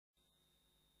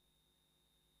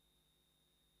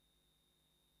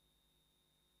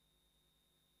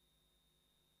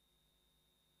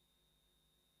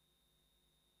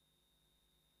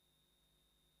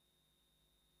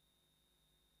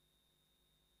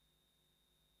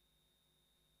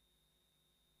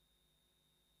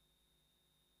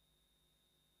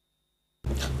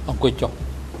អង្គុយចុះ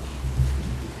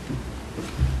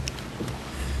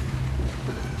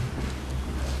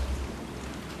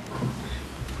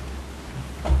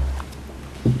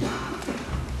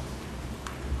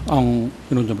អង្គ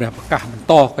ជំនុំជម្រះប្រកាសបន្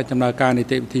តកិច្ចដំណើរការនី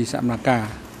តិវិធីសកម្មភាព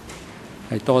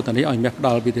ហើយតទៅនេះឲ្យមានផ្ដ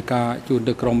ល់វិធីការជូន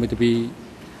ទៅក្រមវិទ្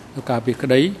យាការពីក្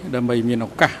តីដើម្បីមានឱ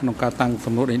កាសក្នុងការតាំង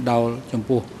សំណួរដេញដោលចំ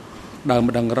ពោះដើម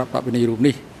ម្ដងរដ្ឋបព្វនីរូប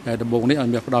នេះហើយដំបូងនេះឲ្យ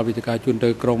មានផ្ដល់វិធីការជូនទៅ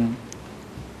ក្រម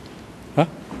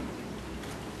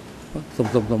សុំ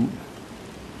ប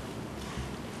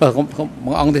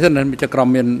ងអង្គទីសិនមានចក្រម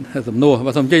មានសំណួរ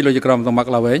បើសុំជ័យលោកចក្រមសម្មាក់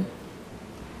ឡាវែង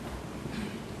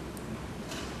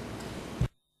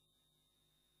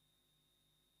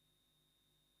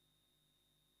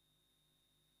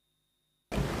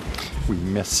Oui,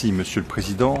 merci Monsieur le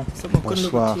Président.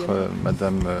 Bonsoir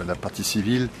Madame la partie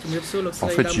civile. En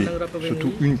fait, j'ai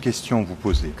surtout une question à vous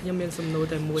poser.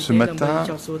 Ce matin,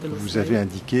 vous avez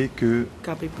indiqué que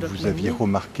vous aviez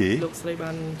remarqué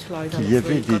qu'il y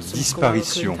avait des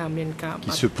disparitions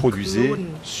qui se produisaient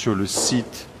sur le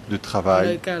site de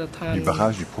travail du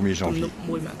barrage du 1er janvier.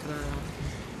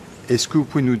 Est-ce que vous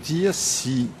pouvez nous dire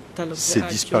si ces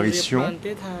disparitions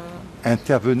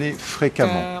intervenaient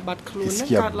fréquemment? Est-ce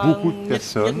qu'il y a beaucoup de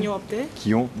personnes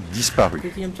qui ont disparu?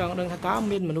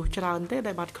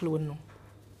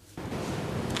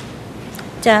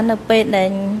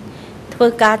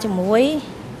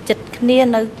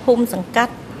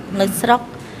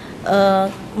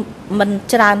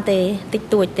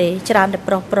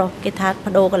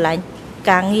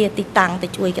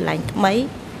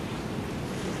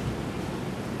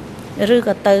 Rư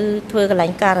cả từ thuê cái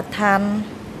lãnh cả than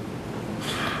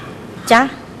chá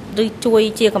rư chui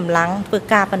chia cầm lắng thuê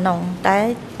ca và nòng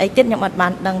đấy ấy tiết nhập mặt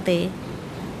bàn đăng tế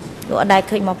ở đây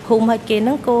khởi một khung hay kia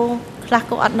nó cô khác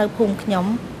cô ăn nơi khung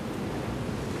nhóm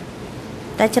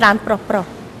đấy chán pro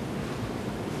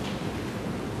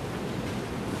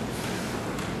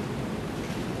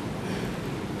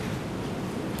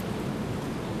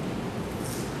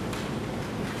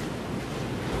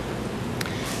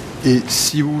Et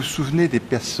si vous vous souvenez des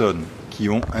personnes qui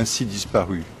ont ainsi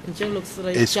disparu,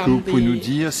 est-ce que vous pouvez nous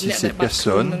dire si ces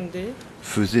personnes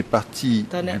faisaient partie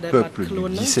du peuple du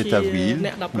 17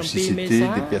 avril ou si c'était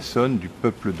des personnes du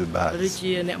peuple de base?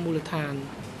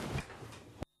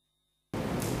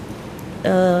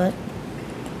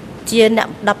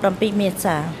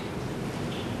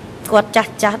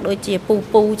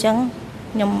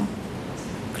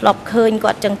 Lọc khơi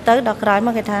quạt chân tới đọc nói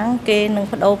mà cái tháng kê nâng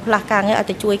phát ô lạc càng ấy ở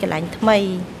tới chui cái lạnh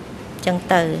mây chân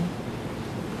tử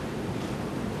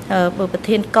bởi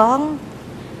thiên con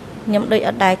nhầm đôi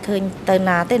ở đài khơi từ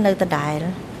nà tới nơi từ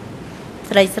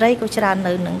đài sấy của tràn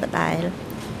nơi nâng từ đài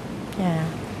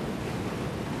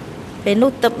về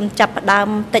nút tập chập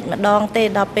đam tịnh mà đong tê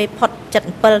đo bê phọt trận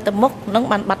pơ từ mốc nâng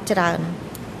bàn bắt tràn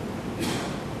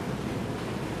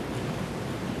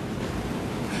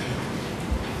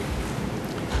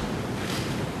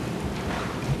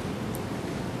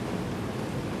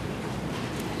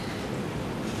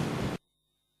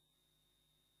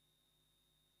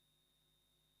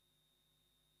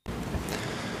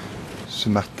Ce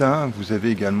matin, vous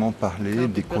avez également parlé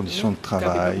des conditions de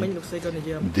travail,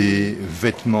 des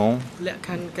vêtements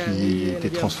qui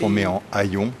étaient transformés en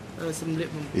haillons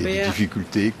et des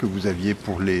difficultés que vous aviez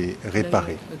pour les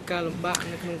réparer.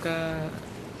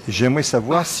 J'aimerais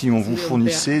savoir si on vous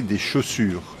fournissait des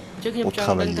chaussures pour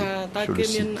travailler sur le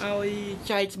site.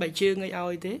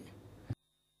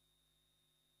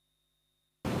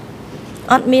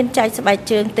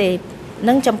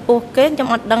 Nâng chấm buộc cái trong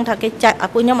một đăng thà cái chạy ở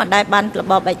cuối nhóm ở đài ban là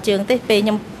bỏ bài trường tới về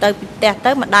nhóm tới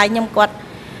tới mà đài nhóm quạt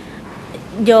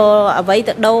giờ ở vậy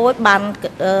từ đâu ban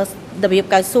đặc biệt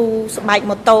cái su bài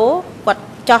một tố quạt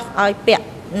cho ai bẹt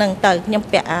nâng tới nhóm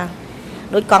bẹt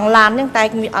đôi còn lan những tay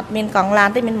mình còn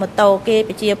lan tới mình một tàu kia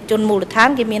bị chia chôn mù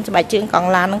tháng kia mình bài trường còn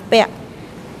lan nâng bẹt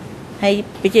hay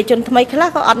bị chia chôn mấy cái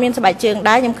khác có mình bài trường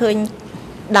đá nhóm khơi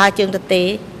đài trường thực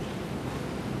tế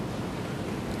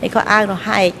hay có ai rồi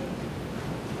hay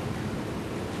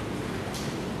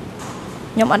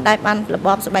nhóm anh đại ban là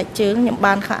bom sẽ bài chướng nhóm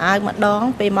ban khá ai mà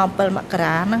đón về mong bờ mặt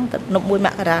cá nó nộp mùi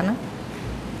mặt cá nó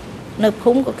nộp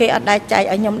khung của cái anh đại chạy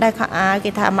ở nhóm đại khá ai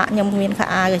cái thà mạng nhóm nguyên khá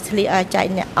ai cái xử ai chạy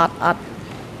nhẹ ọt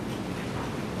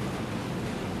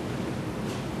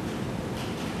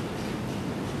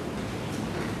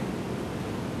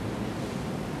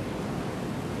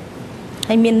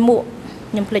hay miền muộn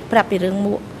nhóm lịch prap về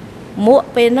rừng muộn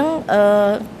về nó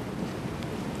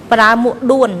pra muộn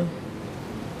đuôn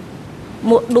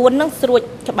một đuôn nó sụt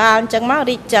cho ba chẳng má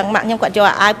đi chẳng mạng nhom quạt cho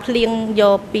ai phliêng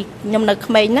vô bị nhom nợ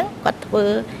khmei nó quạt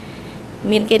vừa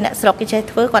miền kia nè sọc cái trái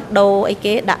vừa quạt đầu ấy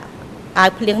kế đã អាវ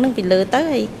ភ្លៀងនឹងពីលើទៅ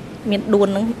ហើយមានដួន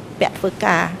នឹងពាក់ធ្វើ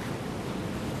ការ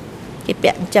គេ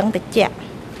ពាក់អញ្ចឹងតិច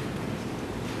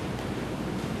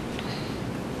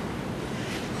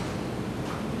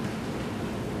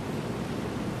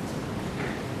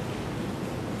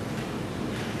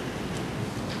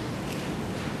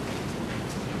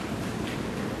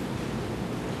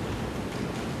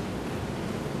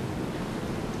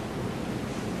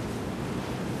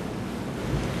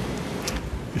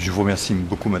Je vous remercie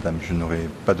beaucoup, madame. Je n'aurai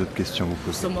pas d'autres questions à vous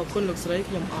poser.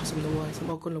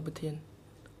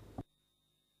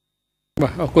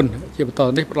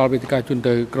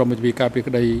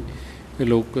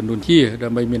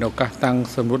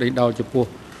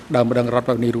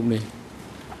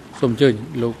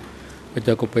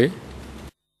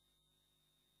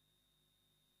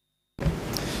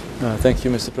 Thank you,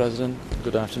 Mr. President.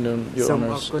 Good afternoon, Your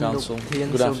Honours, Council.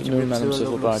 Good afternoon, Madam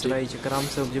Civil Party. I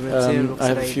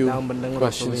have a few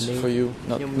questions for you,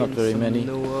 not very many.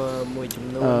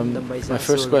 My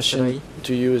first question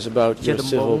to you is about your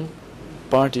civil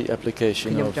party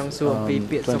application of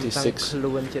 26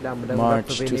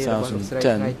 March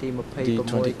 2010,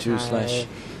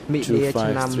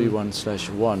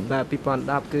 D22/2531/1.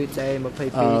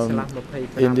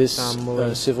 In this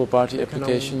civil party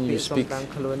application, you speak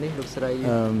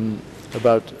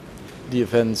about the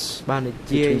events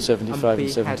between 75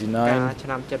 and 79.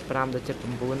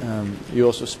 You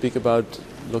also speak about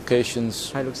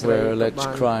locations where alleged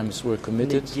crimes were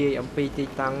committed.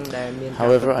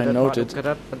 However, I noted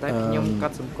that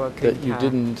you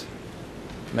didn't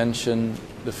mention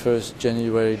the 1st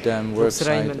January dam work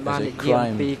site as a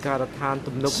crime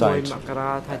site.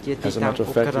 As a matter of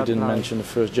fact, you didn't mention the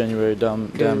 1st January dam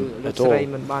at all.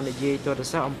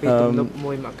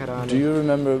 Do you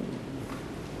remember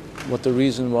what the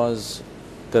reason was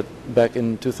that back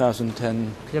in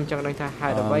 2010,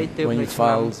 when you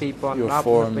filed your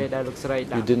form,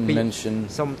 you didn't mention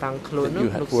that you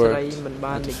had worked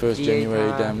at the 1st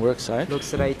January dam work site?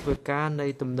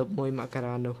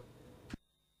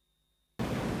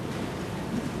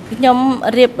 Nhom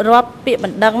riệp rộp bị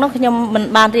bệnh đắng nó nhom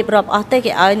mình ban riệp rộp ở tây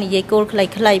cái ở này dây cô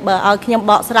clay bờ ở nhom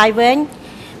bọ sài vén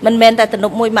mình men tại tận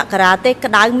môi mặc cả tây cái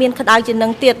đai miên cái đai trên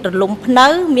nâng tiệt rồi lúng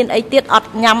nớ miên ấy tiệt ọt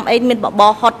nhầm ấy miên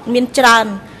bọ hot miên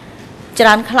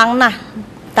tràn khăng nè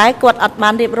tái quật ọt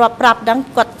ban riệp rộp prap đắng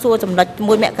quật xua chầm lật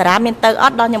môi mẹ cả miên tơ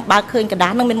ọt đó nhom ba khơi cái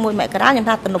đá nâng miên môi mẹ cả nhom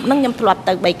tha tận nâng nhom thuật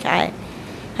từ bảy cái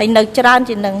hay nâng tràn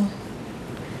trên nâng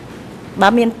bà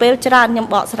miền Pê tràn nhom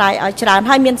bọ sài ở tràn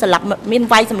hai miền sầm lấp miền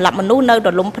vay sầm lấp mà nô nơi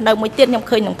đổ lúng nơi môi tiết nhom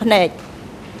khơi nhom phèn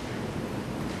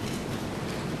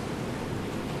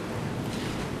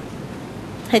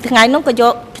thì thằng ngày nó có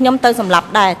vô nhom tơ sầm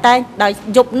lấp đài tay đài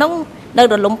dục nó nơi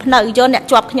đổ lúng nơi vô nẹt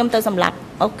chọp nhom tơ sầm lấp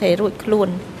ok rồi luôn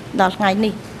đó ngày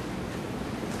ní.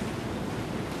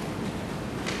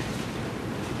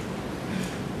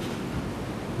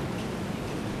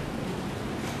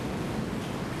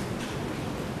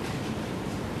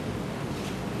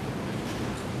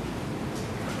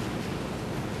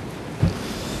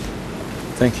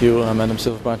 Thank you, Madam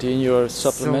Civil Party. In your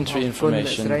supplementary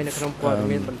information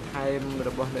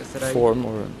form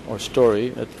or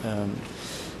story,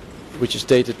 which is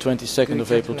dated 22nd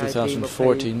of April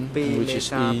 2014, which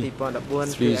is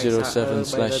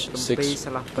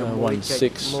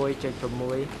E307/616,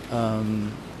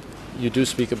 you do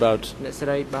speak about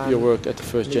your work at the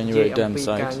 1st January dam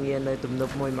site.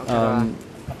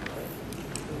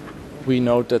 We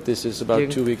note that this is about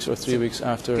 2 weeks or 3 weeks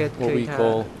after what we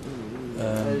call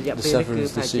the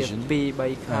severance decision,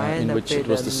 in which it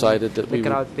was decided that we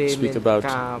would speak about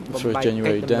the 1st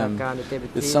January dam.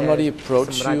 Did somebody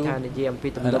approach you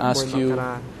and ask you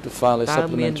to file a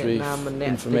supplementary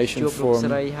information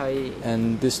form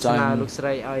and this time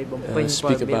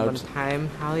speak about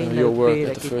your work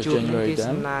at the 1st January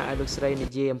dam?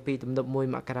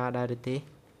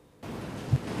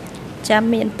 Cha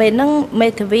miền Pê nâng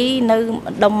mê thử vi nơi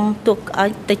đồng thuộc ở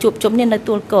tại chụp chúng nên nơi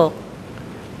tuôn cổ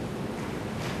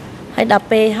hay đạp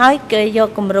Pê hỏi kê do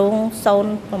cầm rung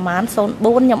sôn mán sôn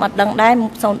 4 nhom ở đằng đai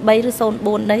sôn 3 ឬsôn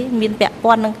 4 đấy miền bẹ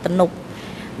quan nâng tận nục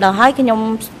đó hỏi cái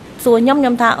nhom xua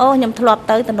nhom tha ô nhom thọt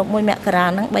tới tận nục môi mẹ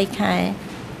cả nâng 3 khải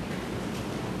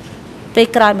Pê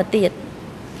cài mà tiệt.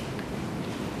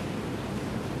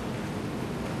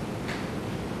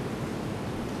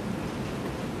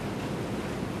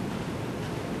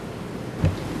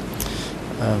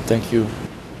 Thank you,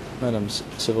 Madam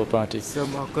Civil Party.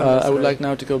 I would like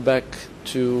now to go back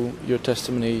to your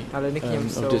testimony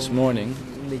of this morning,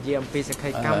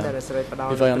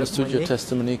 If I understood your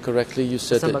testimony correctly, you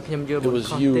said that it was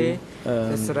you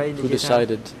who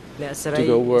decided to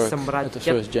go work at the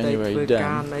 1st January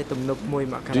dam.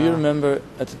 Do you remember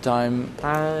at the time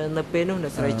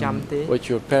what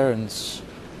your parents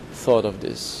thought of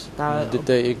this? Did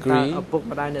they agree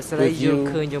with you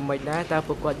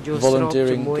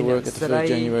volunteering to work at the 1st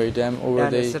January dam, or were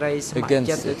they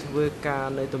against it?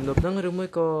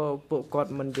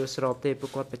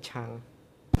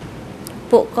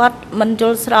 ពួកគាត់មិនយ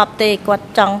ល់ស្របទេគាត់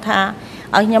ចង់ថា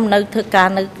ឲ្យខ្ញុំនៅធ្វើការ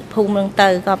នៅភូមិនឹងទៅ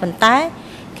ក៏ប៉ុន្តែ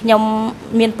ខ្ញុំ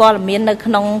មានព័ត៌មាននៅ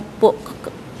ក្នុងពួក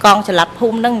កងចល័តភូ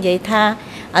មិនឹងនិយាយថា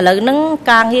ឥឡូវហ្នឹង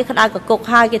ការងារក្តៅកគុក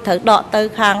ហើយគេត្រូវដកទៅ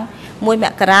ខាង មួយម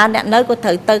ករាអ្នកនៅក៏ត្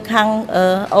រូវទៅខាង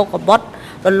អូកបុត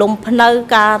រលំភ្នៅ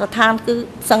ការដ្ឋានគឺ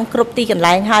សឹងគ្រប់ទីកន្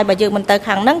លែងហើយបើយើងមិនទៅ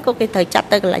ខាងហ្នឹងក៏គេត្រូវចាត់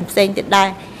ទៅកន្លែងផ្សេងទៀតដែរ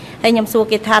ហើយខ្ញុំសួរ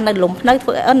គេថានៅលំភ្នៅធ្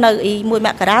វើនៅមួយម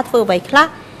ករាធ្វើអ្វីខ្លះ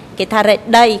គេថារែក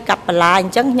ដីកាប់បន្លាអ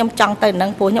ញ្ចឹងខ្ញុំចង់ទៅហ្នឹង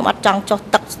ព្រោះខ្ញុំអត់ចង់ចុះ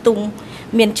ទឹកស្ទុំ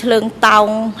មានឆ្លើងតោង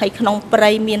ហើយក្នុងព្រៃ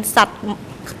មានសត្វ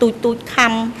ទូច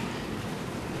ខំ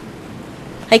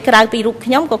ហើយក្រៅពីរូប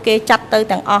ខ្ញុំក៏គេចាត់ទៅ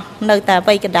ទាំងអស់នៅតែ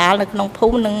វ័យកដាលនៅក្នុងភូ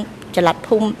មិនិងចល័ត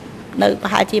ភូមិ នៅប្រ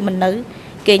ហែលជាមិននៅ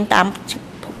គេងតាម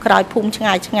ក្រោយភូមិឆ្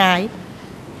ងាយ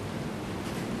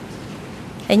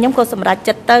ហើយខ្ញុំក៏សម្រេច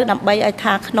ចិត្តទៅដើម្បីឲ្យ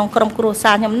ថាក្នុងក្រុមគ្រួ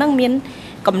សារខ្ញុំនឹងមាន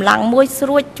កម្លាំងមួយស្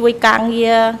រួចជួយការ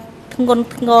ងារធ្ងន់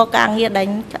ធ្ងរការងារដែល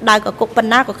ដៅកគុកប៉ុ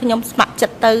ណ្ណាក៏ខ្ញុំស្ម័គ្រចិ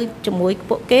ត្តទៅជាមួយ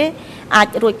ពួកគេអាច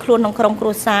រួចខ្លួនក្នុងក្រុមគ្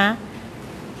រួសារ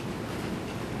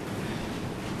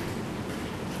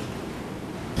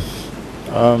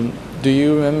Do you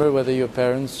remember whether your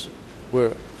parents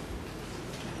were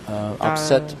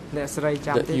upset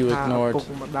that you ignored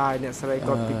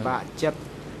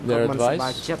their advice,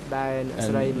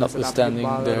 and notwithstanding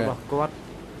their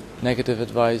negative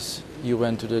advice, you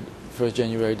went to the 1st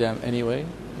January dam anyway?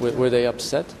 Were they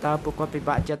upset? តើពួកគាត់ពិ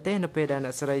បាកចិត្តទេនៅពេលដែលអ្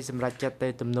នកស្រីសម្រេចចិត្តទៅ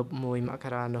ទំនប់មួយមក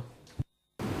រានោះ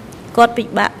គាត់ពិ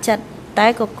បាកចិត្តតែ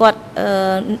ក៏គាត់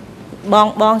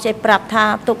បងចេះប្រាប់ថា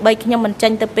ទោះបីខ្ញុំមិនចេ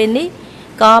ញទៅពេលនេះ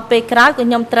ក៏ពេលក្រោយក៏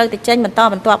ខ្ញុំត្រូវតែចេញបន្ត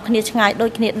បន្ទាប់គ្នាឆ្ងាយដូច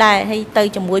គ្នាដែរហើយទៅ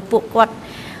ជាមួយពួកគាត់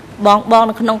បង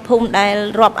នៅក្នុងភូមិដែល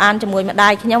រាប់អានជាមួយម្ដា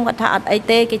យខ្ញុំគាត់ថាអត់អី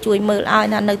ទេគេជួយមើលឲ្យ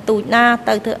ណានៅទូចណា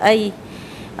ទៅធ្វើអី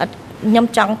ខ្ញុំ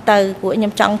ចង់ទៅព្រោះខ្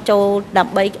ញុំចង់ចូលដើ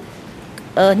ម្បី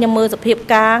ខ្ញុំមើលសភាព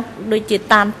ការដូចជា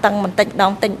តានតឹងបន្តិចម្ដ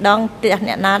ងផ្ទះ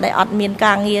អ្នកណាដែលអត់មាន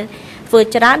ការងារធ្វើ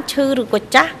ច្រើនឈឺឬក៏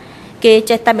ចាស់គេ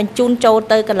ចេះតែបញ្ជូនចូល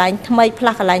ទៅកន្លែងថ្មីផ្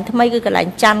លាស់កន្លែងថ្មីគឺកន្លែង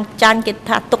ចាញ់គេ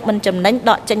ថាទុកមិនចំណេញ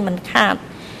ដកចេញមិនខាត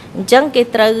អញ្ចឹងគេ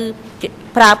ត្រូវ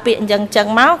ប្រើពាក្យអញ្ចឹង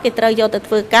មកគេត្រូវយកទៅ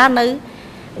ធ្វើការនៅ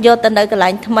យកទៅនៅកន្លែ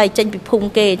ងថ្មីចេញពីភូមិ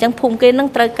គេអញ្ចឹងភូមិគេនឹង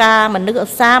ត្រូវការមនុស្សឧ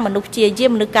ស្សាហ៍មនុស្សជាយា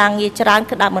មមនុស្សការងារច្រើន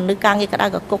ក្តាប់មនុស្សការងារក្តៅ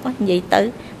កគុកនិយាយទៅ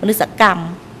មនុស្សសកម្ម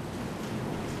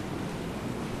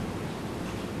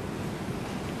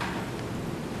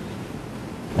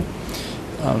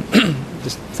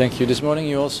Thank you. This morning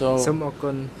you also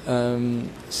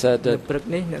said that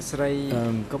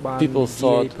people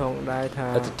thought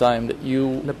at the time that you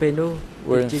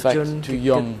were in fact too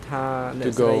young to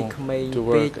go to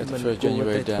work at the 1st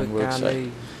January dam work site.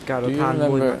 Do you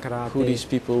remember who these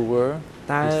people were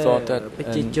who thought that and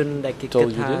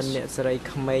told you this?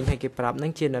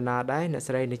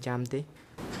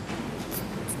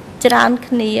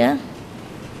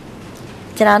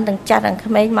 ច្រើនទាំងចាស់ទាំង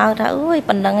ក្មេងមកថាអូយ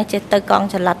ប៉ុណ្ណឹងចេះទៅកង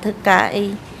ចល័តធ្វើការអី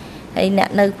ហើយអ្នក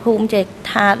នៅភូមិចេះ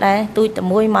ថាដែរទូចតែ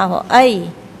មួយមកអី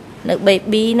នៅ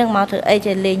baby ហ្នឹងមកធ្វើអី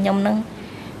ចេះលេងខ្ញុំហ្នឹង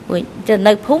ព្រោះទៅ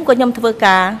នៅភូមិក៏ខ្ញុំធ្វើ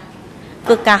កា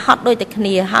រហត់ដូចតែគ្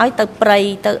នាហើយទៅព្រៃ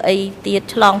ទៅអីទៀត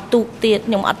ឆ្លងទូកទៀត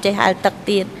ខ្ញុំអត់ចេះហែលទឹក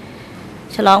ទៀត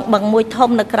ឆ្លងបឹងមួយធំ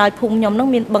នៅក្រៅភូមិខ្ញុំហ្នឹង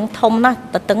មានបឹងធំណាស់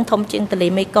តឹងធំជាងទន្លេ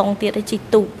មេគង្គទៀតហើយជី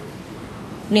ទូក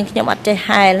នាងខ្ញុំអត់ចេះ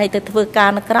ហែលហើយទៅធ្វើការ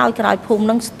នៅក្រោយភូមិ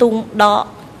នឹងស្ទូងដក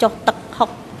ចុះទឹកហុក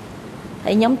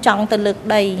ហើយខ្ញុំចង់ទៅលើក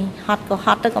ដីហត់ក៏ហ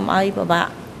ត់ទៅកុំឲ្យពិបាក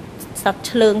សត្វ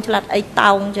ឆ្លើងឆ្លាត់អី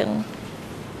តោងអញ្ចឹង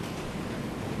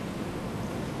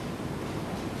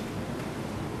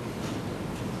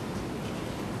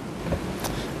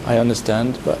I understand,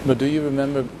 but do you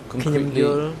remember completely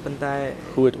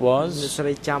who it was that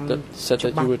said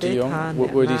that you were too young?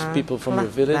 Were these people from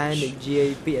your village?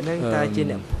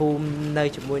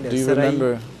 Do you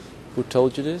remember who told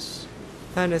you this?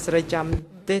 តើអ្នកស្រីចាំ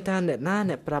ទេថាអ្នកណា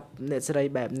អ្នកប្រាប់អ្នកស្រី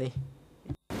បែបនេះ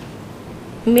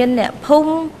មានអ្នកភូ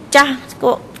មិចាស់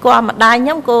គាត់ម្ដាយខ្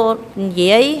ញុំក៏និ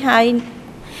យាយហើយ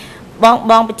ប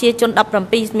ងប្រជាជន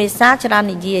 17 មេសាច្រើន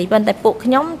និយាយប៉ុន្តែពួក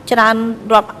ខ្ញុំច្រើន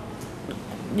រាប់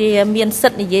វាមានសិ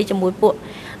ទ្ធិនិយាយជាមួយពួក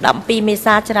 17 មេ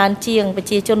សាច្រើនជាងប្រ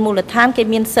ជាជនមូលដ្ឋានគេ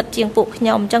មានសិទ្ធិជាងពួកខ្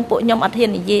ញុំអញ្ចឹងពួកខ្ញុំអត់ហ៊ាន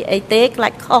និយាយអីទេខ្លា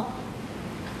ចខុស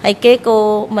I ហើយគេក៏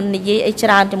មិននិយាយអីច្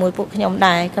រើនជាមួយពួកខ្ញុំ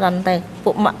ដែរគ្រាន់តែ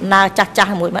ពួកណាចាស់ចា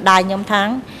ស់មួយម្ដាយខ្ញុំថាង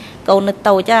កូននៅ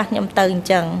តូចខ្ញុំទៅអញ្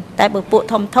ចឹងតែបើពួក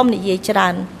ធំធំនិយាយច្រើ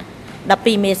ន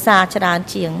12មេសាច្រើន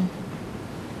ជាង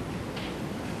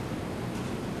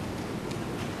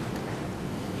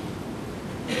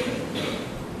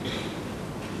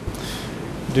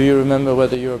Do you remember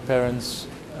whether your parents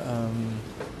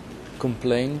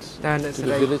complained to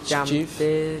the village chief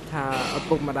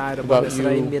about you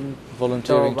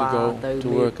volunteering to go to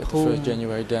work at the first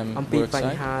January dam work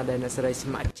site?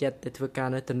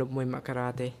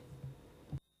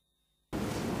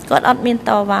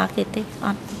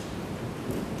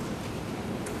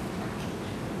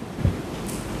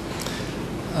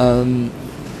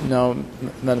 Now,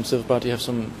 Madam Civil Party, have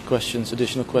some questions,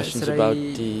 additional questions about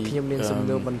the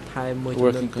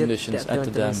working conditions at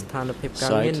the dam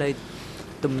site.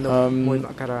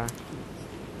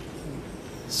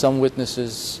 Some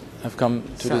witnesses have come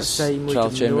to this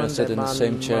trial chamber and sat in the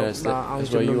same chair as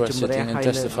where you are sitting and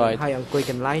testified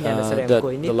that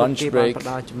the lunch break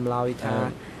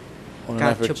on an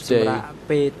average day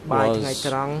was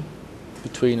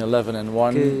between 11 and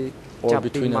 1 or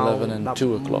between 11 and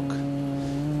 2 o'clock.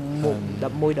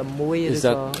 Is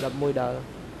that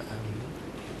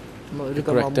the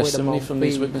correct testimony from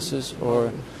these witnesses, or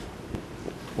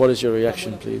what is your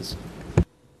reaction, please?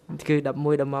 គឺ11ដ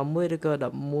ល់ម៉ោង1ឬក៏11ដ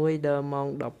ល់ម៉ោង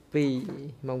12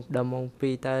ដល់ម៉ោង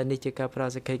2តើនេះជាការប្រា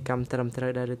ស្រ័យកម្មត្រឹមត្រូ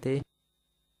វដែរឬទេ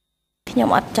ខ្ញុំ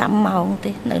អត់ចាំម៉ោង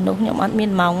ទេនៅនោះខ្ញុំអត់មា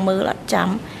នម៉ោងមើលអត់ចាំ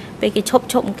ពេលគេឈប់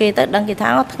គេទៅដឹងគេថា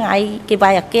ថ្ងៃគេវា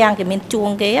យអាគាំងគេមានជួង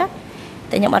គេ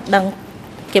តែខ្ញុំអត់ដឹង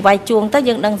គេវាយជួងទៅ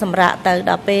យើងដឹងសម្រាប់ទៅ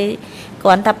ដល់ពេលគ្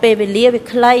រាន់តែពេលវេលាវា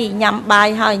ខ្លីញ៉ាំបាយ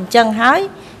ហើយអញ្ចឹងហើយ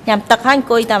ញ៉ាំទឹកហើយអង្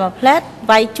គុយតែមួយផ្លែត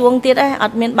វាយជួងទៀតឯងអ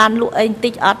ត់មានបានលក់អីបន្តិ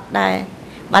ចអត់ដែរ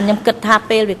បានខ្ញុំគិតថា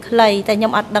ពេលវាខ្លីតែខ្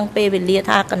ញុំអត់ដឹងពេលវេលា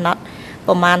ថាកំណត់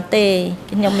ប្រហែលទេ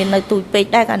ខ្ញុំមាននៅទូចពេក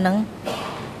ដែរកាលហ្នឹង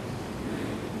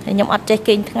ហើយខ្ញុំអត់ចេះ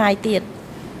គេងថ្ងៃទៀត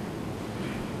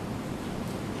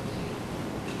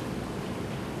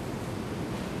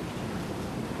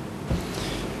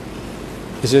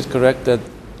Is it correct that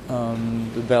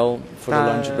the bell for the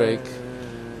lunch break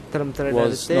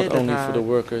was not only for the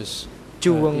workers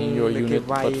in your unit,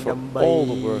 but for all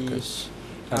the workers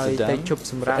at the dam,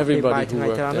 for everybody who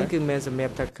worked there? គឺមានសម្រា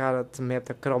ប់តែការសម្រាប់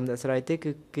តែក្រុមអ្នកស្រីទេ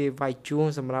គឺគេវាយជួង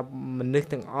សម្រាប់មនុស្ស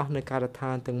ទាំងអស់នៅការដ្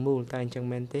ឋានទាំងមូលតែអញ្ចឹង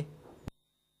មែនទេ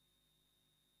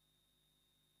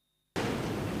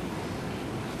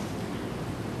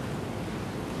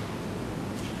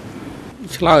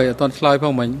ឆ្លើយអត់ទាន់ឆ្លើយផ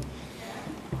ងមិញ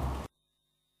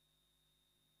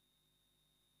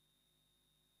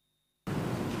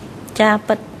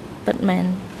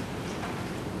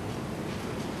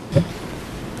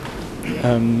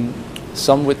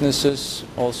Some witnesses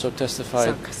also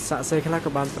testified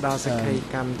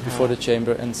before the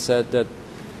chamber and said that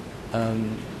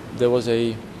there was a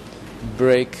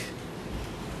break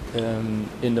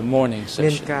in the morning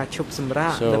session.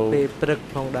 So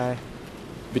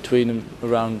between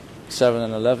around 7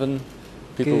 and 11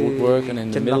 people would work, and in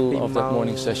the middle of that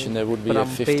morning session there would be a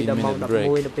 15-minute break.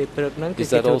 Is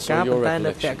that also your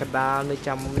recollection?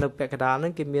 នៅពាក់កណ្ដាលហ្នឹ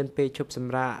ងគេមានពេលជប់ស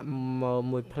ម្រាក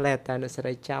មួយផ្លែតតែអ្នកស្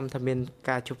រីចាំថាមាន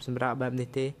ការជប់សម្រាកបែបនេះ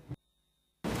ទេ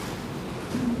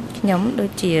ខ្ញុំដូ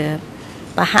ចជា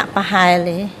ប្រហាក់ប្រហែល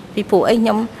ទេពីព្រោះអីខ្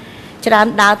ញុំច្រើន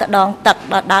ដើរទៅដងទឹក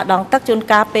ដល់ដើរដងទឹកជួន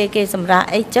កាលពេលគេសម្រាក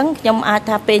អីចឹងខ្ញុំអាច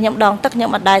ថាពេលខ្ញុំដងទឹកខ្ញុំ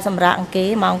អត់ដែរសម្រាកអង្គគេ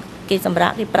មកគេសម្រា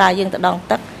កគេប្រើយើងទៅដង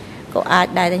ទឹកក៏អាច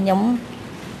ដែរតែខ្ញុំ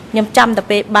ចាំតែ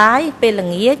ពេលបាយពេលល្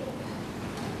ងាច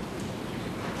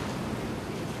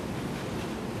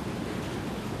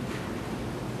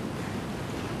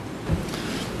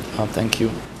Thank you.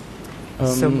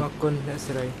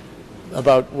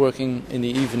 About working in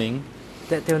the evening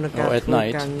or at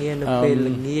night,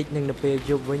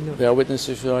 there are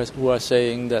witnesses who are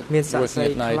saying that working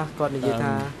at night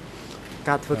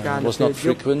was not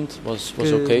frequent, was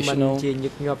occasional,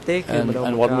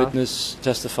 and one witness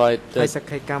testified that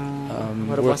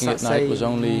working at night was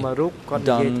only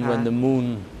done when the moon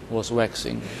was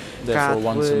waxing, therefore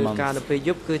once a month.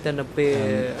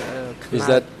 Is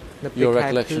that your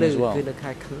recollection as well?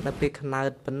 នៅពេលខ្នើត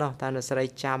ប៉ុណ្ណោះតែអ្នកស្រី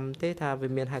ចាំទេថាវា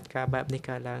មានហេតុការណ៍បែបនេះ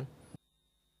កើតឡើង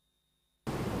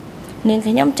នាង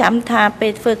ខ្ញុំចាំថាពេ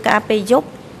លធ្វើការពេលយប់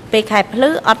ពេលខែភ្លឺ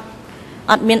អ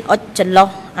ត់មានអុចចន្លោះ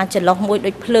អាចន្លោះមួយ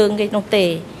ដូចភ្លើងគេនោះទេ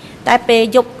តែពេល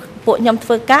យប់ពួកខ្ញុំធ្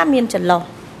វើការមានចន្លោះ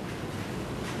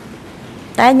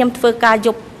តែខ្ញុំធ្វើការយ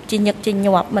ប់ជាញឹកជា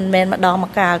ញាប់មិនមែនម្ដង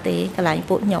ម្កាលទេកន្លែង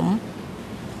ពួកខ្ញុំ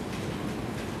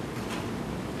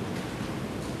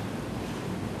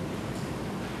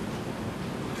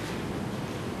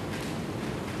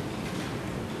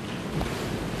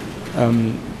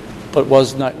But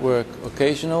was night work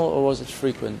occasional or was it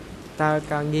frequent? តើ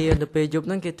ការងារនៅពេលយប់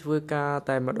ហ្នឹងគេធ្វើការ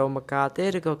តែម្ដងម្កាលទេ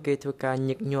ឬក៏គេធ្វើការ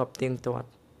ញឹកញាប់ទៀងទាត់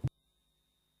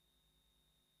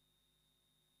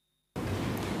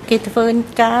គេធ្វើ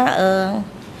ការ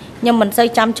ខ្ញុំមិនសូវ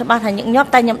ចាំច្បាស់ថាញឹកញាប់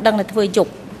តែខ្ញុំដឹងតែធ្វើយ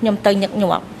ប់ខ្ញុំទៅញឹកញា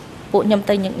ប់ពួកខ្ញុំ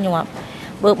ទៅញឹកញាប់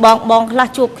បើបងខ្លះ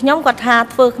ជួបខ្ញុំគាត់ថា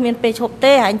ធ្វើគ្មានពេលឈប់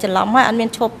ទេហើយច្រឡំហើយអត់មាន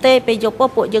ឈប់ទេពេលយប់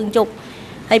ពួកយើងយប់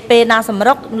ហើយពេលណាសម្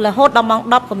រុករហូតដល់ម៉ោង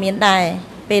10ក៏មានដែរ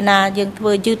ពេលណាយើងធ្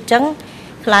វើយឺតចឹង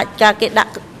ខ្លាចការគេដា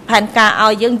ក់ផែនការឲ្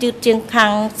យយើងយឺតជាងខា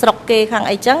ងស្រុកគេខាង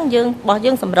អីចឹងយើងរបស់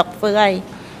យើងសម្រុកធ្វើហើយ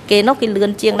គេនោះគេលឿ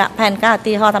នជាងដាក់ផែនការឧ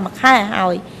ទាហរណ៍ថាមួយខែឲ្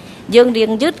យយើងរៀង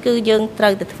យឺតគឺយើងត្រូ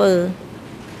វតែធ្វើ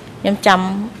ខ្ញុំចាំ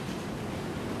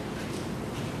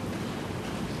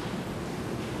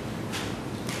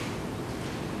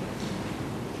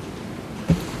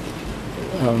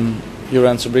Your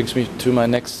answer brings me to my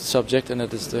next subject, and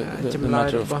that is the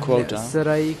matter of quota.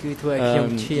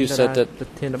 You said that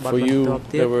for you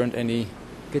there weren't any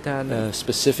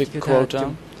specific quota.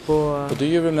 But do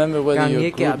you remember whether your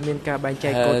group had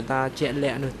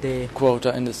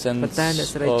quota in the sense of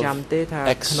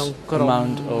X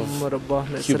amount of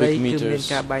cubic meters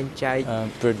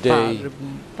per day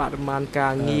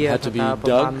had to be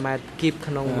dug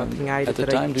at the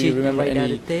time? Do you remember any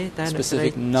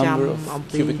specific number of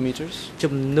cubic meters?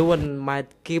 ចំនួនម៉ែត្រ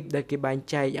គីបដែលគេបែង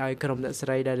ចែកឲ្យក្រុមអ្នកស្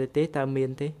រីដែរទេតើមា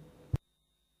នទេ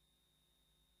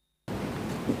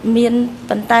មាន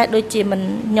ប៉ុន្តែដូចជាមិន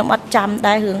ខ្ញុំអត់ចាំ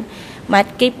ដែររឿងម៉ែត្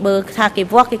រគីបបើថាគេ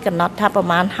វាស់គេកំណត់ថាប្រ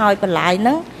ហែលហើយបន្លាយហ្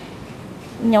នឹង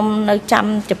ខ្ញុំនៅចាំ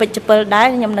ចពិចចពិលដែរ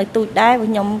ខ្ញុំនៅទូចដែរ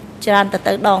ខ្ញុំច្រើន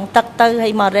ទៅដងទឹកទៅហើ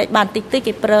យមករែកបានតិចតិច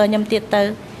គេប្រើខ្ញុំទៀតទៅ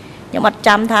ខ្ញុំអត់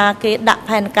ចាំថាគេដាក់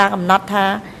ផែនការកំណត់ថា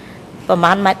ប្រ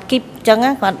ហែលម៉ែត្រគីបអញ្ចឹង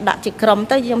គាត់ដាក់ជាក្រុម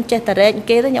ទៅខ្ញុំចេះតែរែក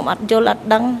គេទៅខ្ញុំអត់យល់អត់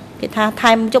ដឹងគេថា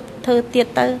ថែមយប់ធ្វើទៀត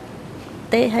ទៅ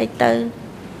ទេហើយទៅ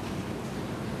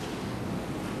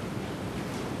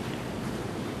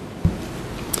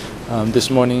This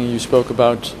morning you spoke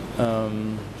about I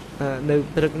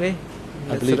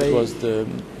believe it was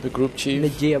the group chief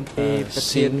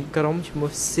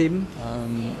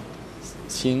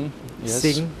SEANG yes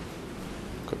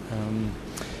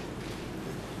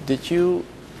did you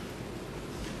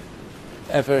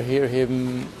ever hear him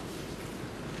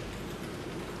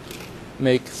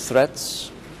make threats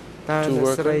to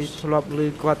workers ធ្លាប់ឮ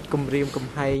គាត់គំរាមកំ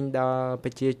ហែងដល់ប្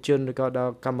រជាជនឬក៏ដ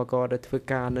ល់កម្មករដែលធ្វើ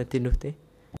ការនៅទីនោះទេ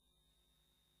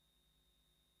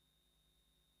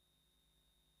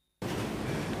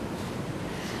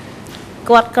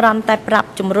គាត់គ្រាន់តែប្រាប់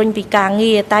ជំរុញពីការ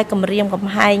ងារតែគម្រាមកំ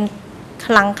ហែង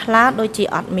ខ្លាំងខ្លាដូចជា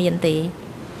អត់មានទេ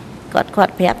គាត់ប្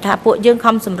រាប់ថាពួកយើង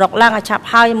ខំសម្រុកឡើងឲ្យឆាប់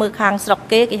ហើយមើលខាងស្រុក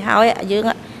គេគេហើយយើង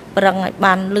ប្រឹងឲ្យ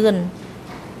បានលឿន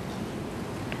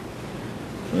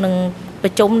នឹងប្រ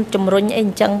ជុំជំរុញអីអ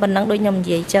ញ្ចឹងប៉ុណ្ណឹងដូចខ្ញុំនិ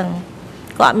យាយអញ្ចឹង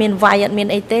ក៏អត់មានវាយអត់មាន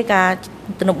អីទេការ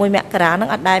ទំនុកមួយមករាហ្នឹង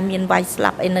អត់ដែលមានវាយស្លា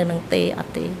ប់អីនៅនឹងទេអ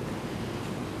ត់ទេ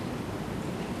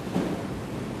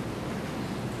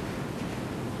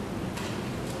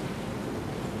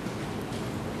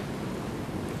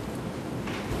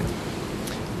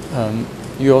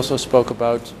You also spoke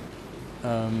about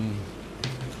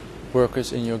workers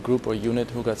in your group or unit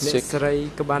who got sick, who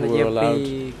were allowed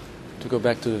to go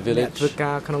back to the village to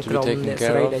be taken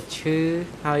care of, and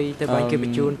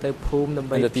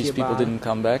that these people didn't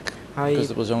come back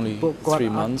because it was only 3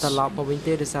 months.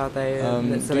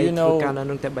 Do you know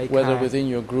whether within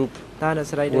your group workers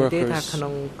were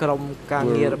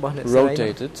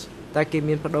rotated? Or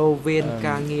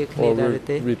were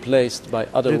replaced by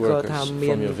other workers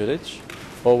from your village,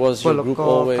 or was your group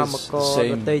always the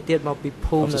same, of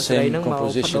the same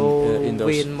composition in those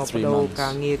 3 months?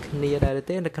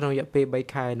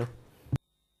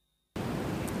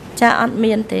 ចាអត់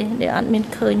មានទេអត់មាន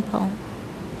ឃើញផង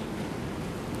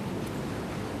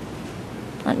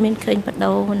អត់មានឃើញប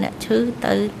ដូរអ្នកឈឺ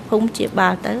ទៅភូមិជា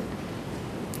បាលទៅ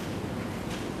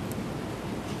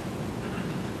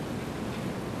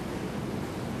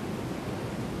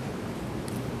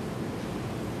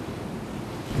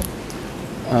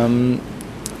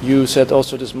You said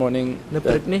also this morning that the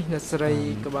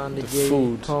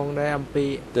food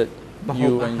that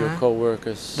you and your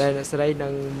co-workers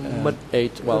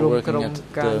ate while working at the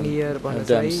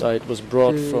dam site was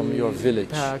brought from your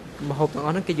village.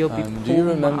 Do you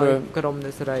remember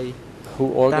who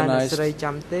organized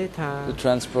the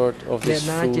transport of this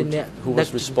food, who was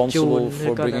responsible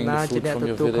for bringing the food from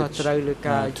your village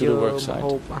to the work site?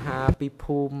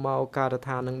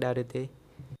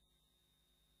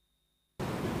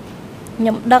 ខ្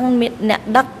ញុំដឹងអ្នក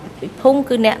ដឹកភូមិ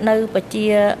គឺអ្នកនៅប្រជា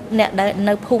អ្នក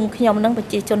នៅភូមិខ្ញុំហ្នឹងប្រ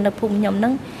ជាជននៅភូមិខ្ញុំហ្នឹ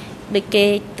ងដូចគេ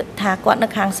ថាគាត់នៅ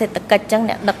ខាងសេដ្ឋកិច្ចអញ្ចឹង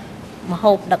អ្នកដឹក mà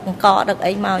hộp đực cọ đực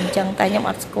ấy màu chẳng tay nhom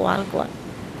ọt squal quá.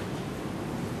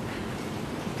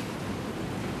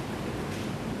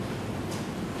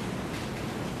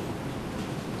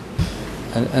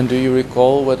 And do you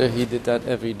recall whether he did that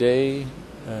every day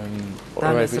or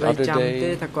every other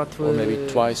day or maybe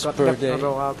twice per day? Do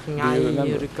you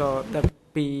remember?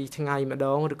 ពីថ្ងៃម្ដ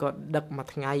ងឬក៏ដឹកមួយ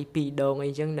ថ្ងៃពីរដង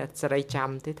អីចឹងអ្នកស្រីចាំ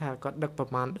ទេថាគាត់ដឹកប្រ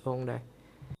មាណដងដែរ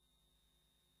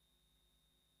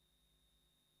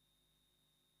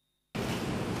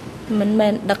មិនមែ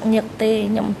នដឹកញឹកទេ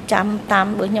ខ្ញុំចាំតាម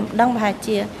បើខ្ញុំដឹងប្រហែល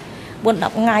ជា4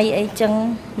 10ថ្ងៃអីចឹង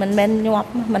មិនមែនញាប់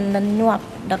មិននឹងញាប់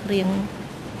ដឹករៀង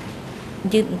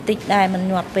យឺតបន្តិចដែរមិន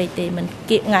ញាប់ពេកទេមិន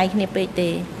គៀកថ្ងៃគ្នាពេកទេ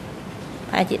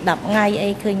ប្រហែលជា10ថ្ងៃអី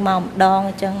ឃើញមកម្ដង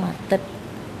អញ្ចឹងមួយអាទិត្យ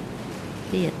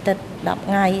ពីអាទិត្យ10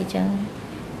ថ្ងៃអញ្ចឹង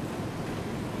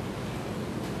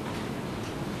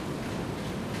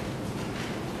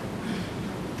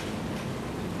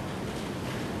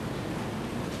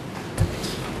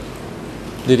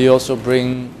Did he also bring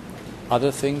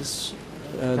other things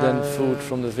than food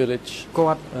from the village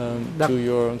to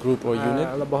your group or unit?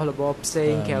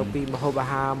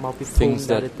 Things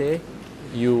that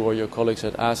you or your colleagues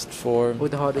had asked for?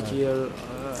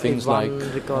 Things like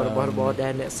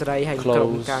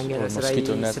clothes or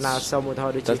mosquito nets,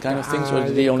 that kind of things, or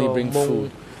did he only bring food?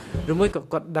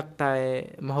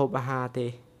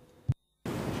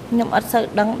 ខ្ញុំអត់សូវ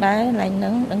ដឹងដែរឡើងហ្នឹ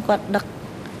ងដឹងគាត់ដឹក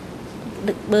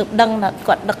បើដឹងថា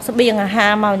គាត់ដឹកស្បៀងអាហា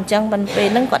រមកអញ្ចឹងប៉ុន្តែពេល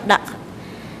ហ្នឹងគាត់ដាក់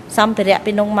សម្ភារៈ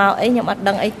ពីនោះមកអីខ្ញុំអត់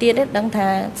ដឹងអីទៀតទេដឹងថា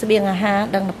ស្បៀងអាហារ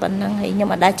ដឹងតែប៉ុណ្្នឹងហើយខ្ញុំ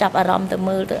អត់ដែរចាប់អារម្មណ៍ទៅ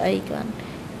មើលទៅអីគាត់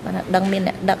គាត់ដឹងមាន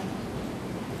អ្នកដឹក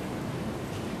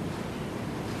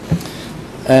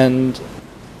And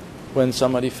when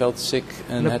somebody felt sick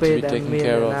and had to be taken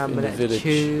care of in the village,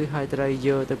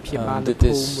 did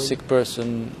this sick person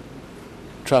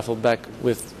travel back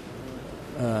with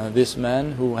this man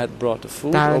who had brought the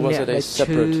food, or was it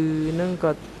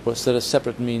a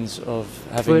separate means of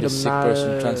having the sick person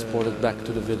transported back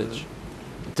to the village?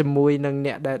 ជាមួយនឹង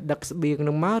អ្នកដែលដឹកស្បៀង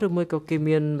នឹងមកឬមួយក៏គេ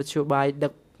មានមធ្យោបាយដឹ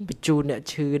កបញ្ជូនអ្នក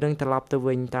ឈឺនឹងត្រឡប់ទៅ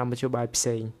វិញតាមមធ្យោបាយផ្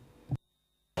សេង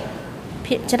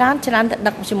ភាគច្រើនតែ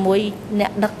ដឹកជាមួយអ្ន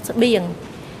កដឹកស្បៀង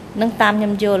នឹងតាមខ្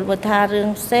ញុំយល់ព្រោះថារឿង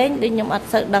ផ្សេងដូចខ្ញុំអត់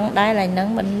សូវដឹងដែរឡើយហ្នឹង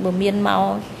មិនមានមក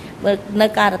នៅ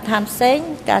ការដ្ឋានផ្សេង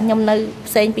កាលខ្ញុំនៅ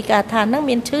ផ្សេងពីការដ្ឋានហ្នឹង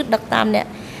មានឈឺដឹកតាមអ្នក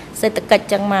សេដ្ឋកិច្ច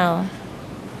ចឹងមក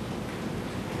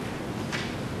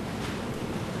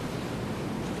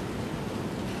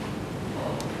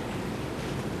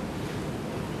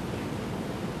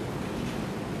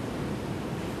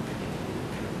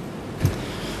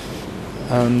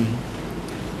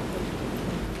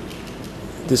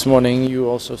This morning you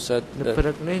also said that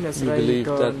you believe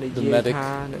that the medic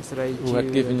who had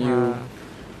given you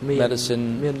medicine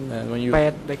when you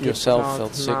yourself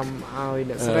felt sick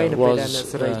was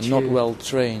not well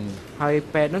trained. Do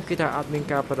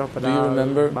you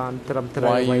remember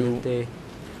why you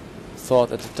thought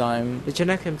at the time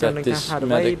that this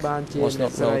medic was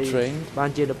not well trained?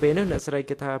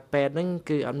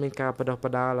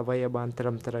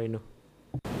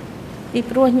 ពី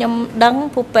ព្រោះខ្ញុំដឹង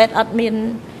ពូពេទ្យអត់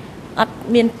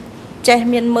មានចេះ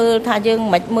មានមើលថាយើង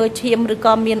មិនមើលឈាមឬ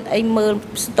ក៏មានអីមើល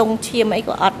ស្ទង់ឈាមអី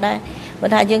ក៏អត់ដែរបើ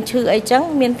ថាយើងឈឺអីចឹង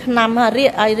មានថ្នាំរា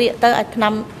កឲ្យរាកទៅឲ្យថ្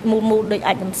នាំមូលដូច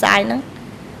អាចរំសាយហ្នឹង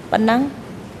ប៉ុណ្ណឹង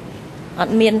អ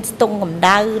ត់មានស្ទង់កម្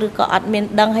ដៅឬក៏អត់មាន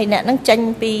ដឹងឲ្យអ្នកហ្នឹងចេញ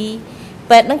ពី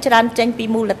ពេទ្យហ្នឹងច្រើនចេញពី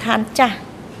មូលដ្ឋានចាស់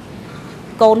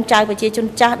កូនចៅប្រជាជន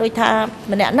ចាស់ដូចថា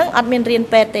ម្នាក់ហ្នឹងអត់មានរៀន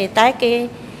ពេទ្យទេតែគេ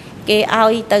ឲ្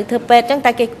យទៅធ្វើពេទ្យចឹង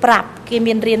តែគេប្រាប់គេ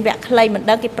មានរៀនវគ្គខ្លីមិន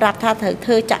ដឹងគេប្រាប់ថាត្រូវធ្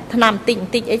វើចាក់ថ្នាំបន្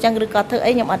តិចអីចឹងឬក៏ធ្វើ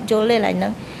អីខ្ញុំអត់យល់ទេឡើយហ្នឹ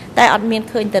ងតែអត់មាន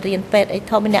ឃើញតែរៀនពេទ្យអី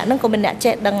ធំម្នាក់ហ្នឹងក៏ម្នាក់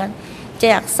ចេះដឹង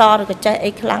ចេះអក្សរឬក៏ចេះ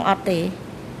អីខ្លាំងអត់ទេ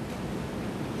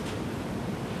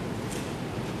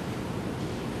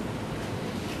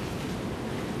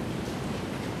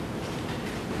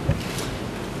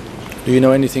Do you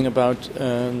know anything about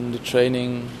the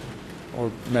training or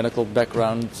medical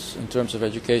backgrounds in terms of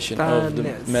education of the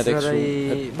medics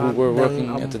who were working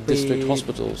at the district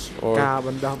hospitals or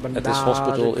at this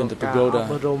hospital in the pagoda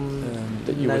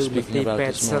that you were speaking about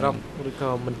this morning?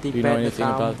 Do you know anything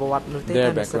about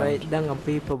their background? ដឹងអំ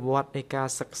ពីប្រវត្តិនៃការ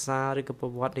សិក្សាឬក៏ប្រ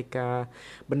វត្តិនៃការ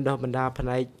បណ្ដុះបណ្ដាលផ្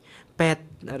នែកពេទ្យ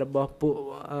របស់ពួក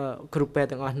គ្រូពេទ្យ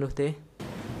ទាំងអស់នោះទេ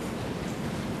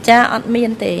ចាអត់មា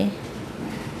នទេ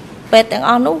ពេទ្យទាំង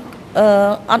អស់នោះ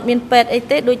អត់មានពេទ្យអី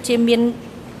ទេដូចជាមាន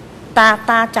តា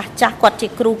ចាស់គាត់ជា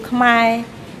គ្រូខ្មែរ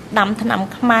ដាំថ្នាំ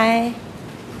ខ្មែរ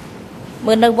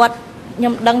មើលនៅវត្តខ្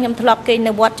ញុំដឹងខ្ញុំធ្លាប់គេ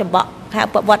នៅវត្តចំបក់ហៅ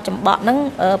វត្តចំបក់ហ្នឹង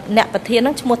អ្នកប្រធានហ្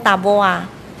នឹងឈ្មោះតាវ៉ា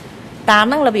តា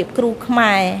ហ្នឹងរបៀបគ្រូខ្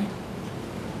មែរ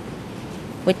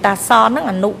វិតាសហ្នឹង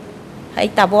អនុហើយ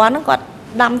តាវ៉ាហ្នឹងគាត់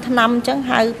ដាំថ្នាំអញ្ចឹង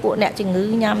ហៅពួកអ្នកជំងឺ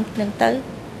ញ៉ាំហ្នឹងទៅ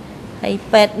ហើយ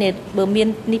ពេទ្យនេះបើមាន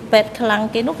នេះពេទ្យខ្លាំង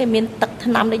គេនោះគេមានទឹក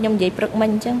ថ្នាំដូចខ្ញុំនិយាយព្រឹកមិញ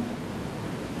អញ្ចឹង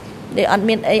ដែលអត់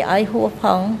មានអីឲ្យហួសផ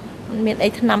ងមានអី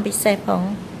ថ្នាំពិសេសផង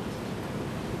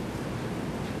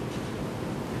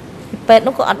ពេទ្យ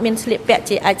នោះក៏អត់មានស្លៀកពាក់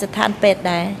ជាឯកស្ថានពេទ្យ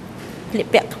ដែរស្លៀក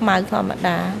ពាក់ខ្មៅធម្ម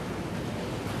តា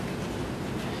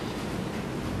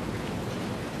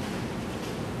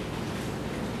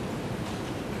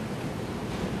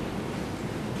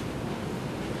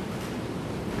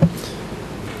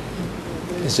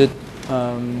Is it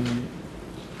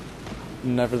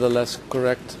nevertheless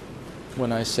correct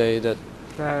when I say that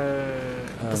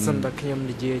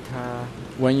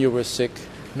when you were sick,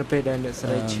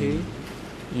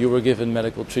 you were given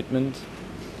medical treatment,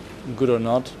 good or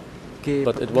not,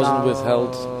 but it wasn't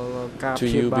withheld to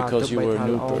you because you were a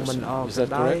new person? Is that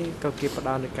correct?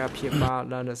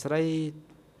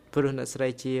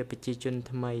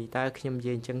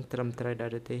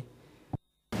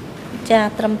 ចា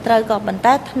ត្រឹមត្រូវក៏ប៉ុន្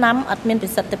តែថ្នាំអត់មានប្រ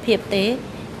សិទ្ធភាពទេ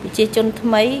ប្រជាជនថ្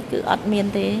មីគឺអត់មាន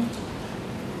ទេ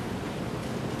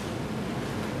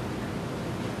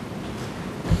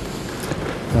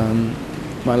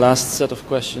My last set of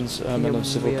questions, Madam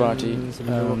Civil Party,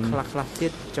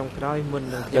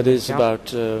 that is about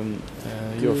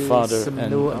your father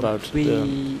and about the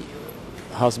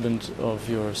husband of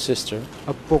your sister.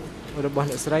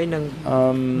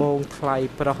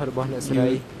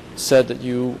 You said that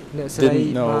you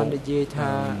didn't know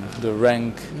the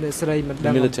rank,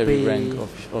 the military rank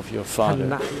of your father.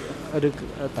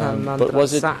 But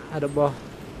was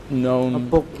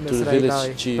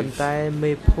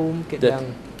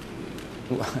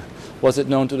it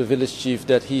known to the village chief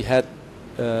that he had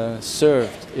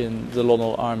served in the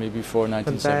Lonol army before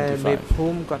 1975?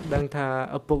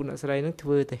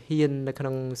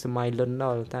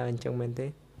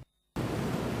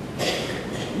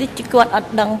 នេះជាគាត់អ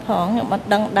ត់ដឹងផងខ្ញុំអត់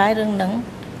ដឹងដែររឿងហ្នឹង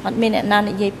អត់មានអ្នកណា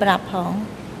និយាយប្រាប់ផង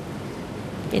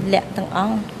គេលាក់ទាំងអ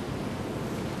ង្គ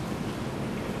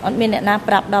អត់មានអ្នកណា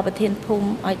ប្រាប់ដល់ប្រធានភូមិ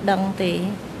ឲ្យដឹងទេ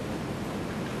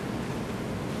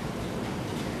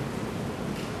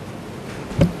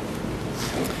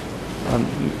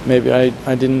Maybe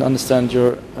I didn't understand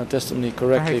your testimony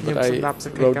correctly, but I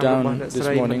wrote down this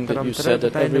morning that you said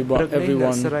that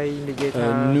everyone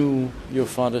knew your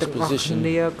father's position.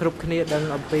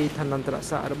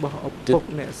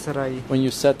 When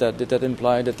you said that, did that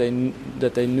imply that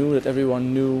they knew that everyone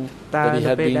knew that he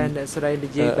had been a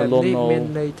Lonol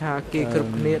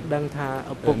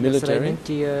military?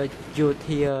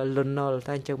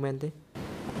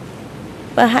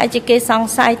 បើហើយជាគេសង្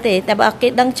ស័យទេតែបើគេ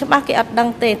ដឹងច្បាស់គេអត់ដឹង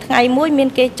ទេថ្ងៃមួយមាន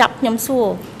គេចាប់ខ្ញុំសួរ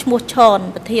ឈ្មោះឆន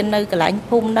ប្រធាននៅកន្លែង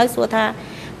ភូមិនៅសួរថា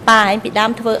ប៉ាឯងពីដើ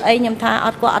មធ្វើអីខ្ញុំថាអ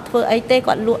ត់គាត់អត់ធ្វើអីទេ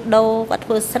គាត់លក់ដូរគាត់ធ្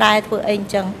វើស្រែធ្វើអីអ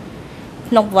ញ្ចឹង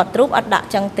ក្នុងវត្តរូបអត់ដាក់អ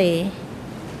ញ្ចឹងទេ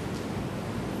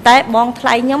តែបងថ្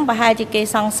លៃខ្ញុំប្រហែលជាគេ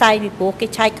សង្ស័យពីព្រោះគេ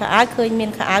ឆែកខោអាវឃើញមាន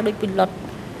ខោអាវដូចពីលុត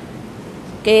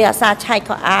គេអាសាឆែក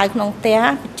ខោអាវក្នុងផ្ទះ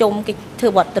ប្រជុំគេធ្វើ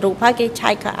វត្តរូបហើយគេឆែ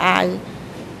កខោអាវ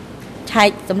ឆែ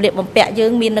កសម្លៀកបំពាក់យើ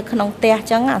ងមាននៅក្នុងផ្ទះអញ្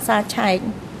ចឹងអាសាឆែក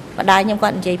ម្ដាយខ្ញុំគា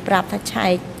ត់និយាយប្រាប់ថា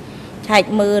ឆែក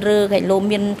មើលរើគេលោ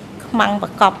មានខ្មាំងប្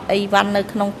រកបអីវ៉ាន់នៅ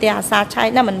ក្នុងផ្ទះអាសាឆែក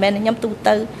ណាមិនមែនខ្ញុំទូ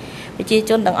ទៅប្រជា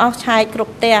ជនទាំងអស់ឆែកគ្រ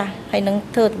ប់ផ្ទះហើយនឹង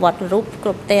ធ្វើវត្តរូបគ្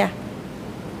រប់ផ្ទះ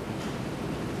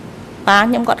ប៉ា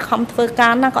ខ្ញុំគាត់ខំធ្វើកា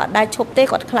រណាគាត់ដែរឈប់ទេ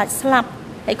គាត់ខ្លាចស្លាប់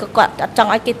ហើយក៏គាត់អត់ចង់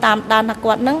ឲ្យគេតាមដានថា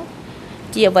គាត់នឹង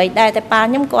ជាអ្វីដែរតែប៉ា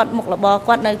ខ្ញុំគាត់មុខរបរ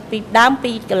គាត់នៅពីដើម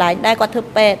ពីកន្លែងដែរគាត់ធ្វើ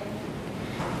ពេទ្យ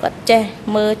គាត់ចេះ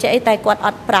មើលចេះអីតែគាត់អ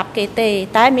ត់ប្រាប់គេទេ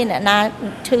តែមានអ្នកណា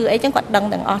ឈឺអីចឹងគាត់ដឹង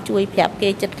ទាំងអស់ជួយប្រាប់គេ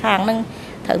ចិត្តខាងហ្នឹង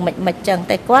ត្រូវមិនចឹង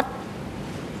តែគាត់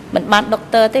មិនបានដុក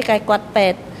ទ័រទេគេគាត់ពេ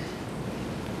ទ្យ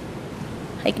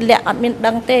ហើយលាក់អត់មាន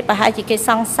ដឹងទេប្រហែលជាគេស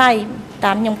ង្ស័យ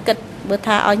តាមខ្ញុំគិតបើ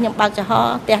ថាឲ្យខ្ញុំបើកចំហ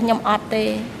ផ្ទះខ្ញុំអត់ទេ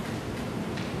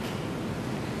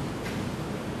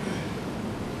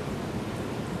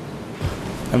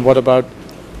And what about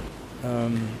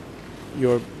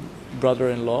your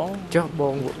brother-in-law?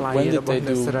 When did they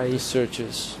do the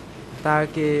searches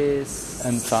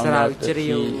and found out that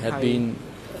he had been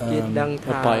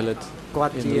a pilot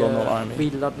in the Lonol army?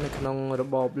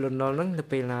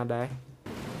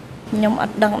 ខ្ញុំអ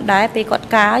ត់ដឹងដែរពេលគាត់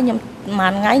ការខ្ញុំប្រហែ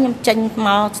លថ្ងៃខ្ញុំចេញម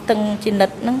កស្ទឹងជានិ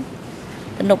តហ្នឹង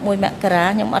ទំនប់1មករា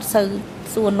ខ្ញុំអត់សូវ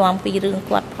សួរនាំពីរឿង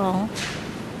គាត់ផង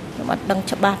ខ្ញុំអត់ដឹង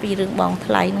ច្បាស់ពីរឿងបង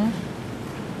ថ្លៃហ្នឹង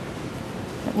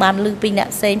បានឮពីអ្នក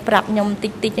ផ្សេងប្រាប់ខ្ញុំតិ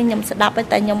ចតិចខ្ញុំស្ដាប់តែ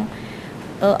ខ្ញុំ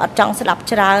អត់ចង់ស្ដាប់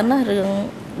ច្រើនណារឿង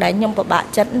ដែលខ្ញុំពិបាក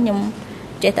ចិត្តខ្ញុំ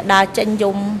ចេះតែដើរចេញ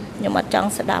យំខ្ញុំអត់ចង់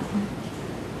ស្ដាប់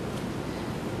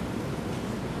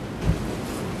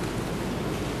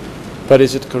But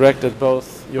is it correct that both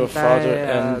your father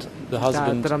and the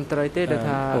husband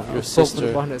of your sister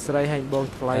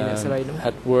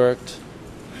had worked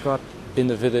in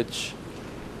the village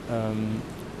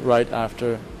right after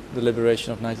the liberation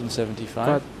of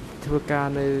 1975.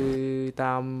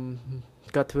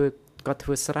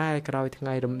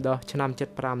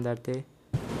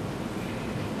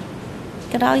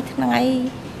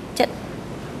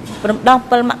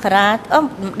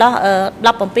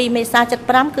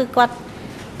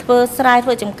ធ្វើស្រែធ្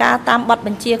វើចំការតាមបទប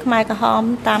ញ្ជាខ្មែរក្រហម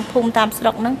តាមភូមិតាមស្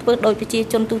រុកហ្នឹងធ្វើដោយប្រជា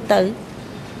ជនទូទៅ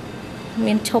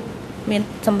មានឈប់មាន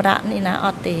សម្រាប់នេះណាអ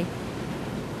ត់ទេ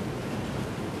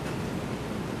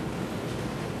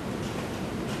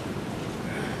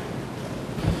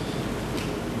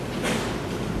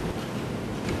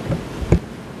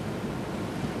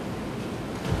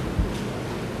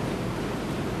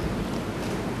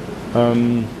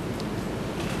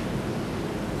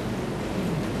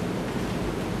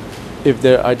If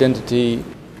their identity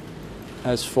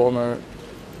as former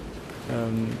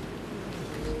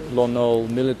Lonol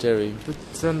military,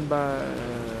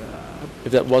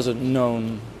 if that wasn't known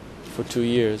for 2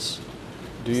 years,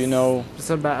 do you know if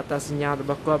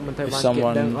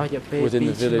someone within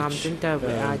the village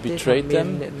betrayed them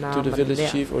to the village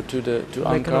chief or to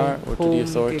Ankar or to the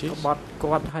authorities?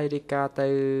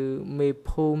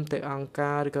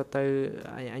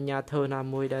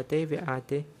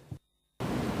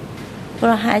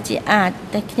 ប្រហែលជាអាច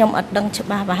តែខ្ញុំអត់ដឹងច្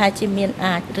បាស់ប្រហែលជាមាន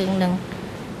អាចរឿងហ្នឹង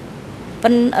ប៉ុ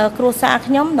ន្តែគ្រួសារ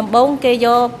ខ្ញុំដំបូងគេយ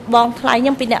កបងថ្លៃខ្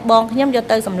ញុំពីអ្នកបងខ្ញុំយក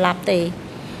ទៅសម្លាប់ទេ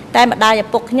តែម្ដាយឪ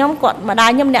ពុកខ្ញុំគាត់ម្ដាយ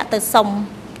ខ្ញុំអ្នកទៅសុំ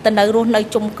ទៅនៅរស់នៅ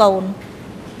ជុំកូន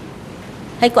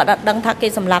ហើយគាត់អត់ដឹងថាគេ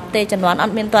សម្លាប់ទេចំនួនអ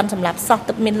ត់មានទាន់សម្លាប់សោះ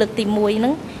ទឹកមានលើកទី1ហ្នឹ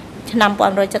ងឆ្នាំ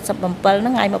 1977 ហ្នឹ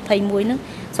ងថ្ងៃ 21 ហ្នឹង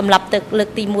សម្លាប់ទឹកលើក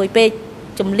ទី1ពេក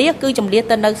ចម្លៀសគឺចម្លៀស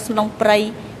ទៅនៅក្នុងព្រៃ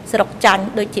ស្រុកចាញ់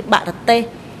ដូចជាបាក់រទេស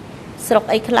ស្រុក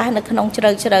អីខ្លះនៅក្នុងជ្រៅ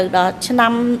ជ្រៅដល់ឆ្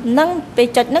នាំហ្នឹងពេល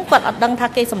ចុចហ្នឹងគាត់អត់ដឹងថា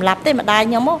គេសម្លាប់ទេម្ដាយ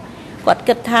ខ្ញុំគាត់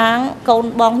គិតថាកូន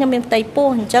បងខ្ញុំមានផ្ទៃពោះ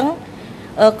អញ្ចឹង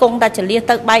គង់តែចលៀស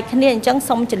ទៅបែកគ្នាអញ្ចឹង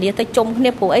សុំចលៀសទៅជុំគ្នា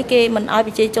ព្រោះអីគេមិនអោយ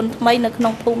ប្រជាជនថ្មីនៅក្នុ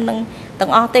ងភូមិនឹងទាំ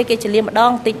ងអស់ទេគេចលៀសម្ដ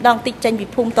ងតិចដងតិចចេញពី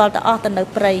ភូមិតលទៅអស់ទៅនៅ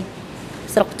ព្រៃ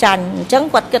ស្រុកចាញ់អញ្ចឹង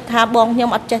គាត់គិតថាបងខ្ញុំ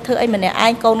អត់ចេះធ្វើអីម្នាក់ឯ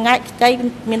ងកូនងាយខ្ចី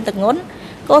មានតងន់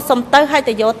ក៏សុំទៅឲ្យ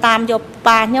ទៅយកតាមយក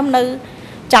ប៉ាខ្ញុំនៅ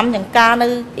ចាំចង្ការនៅ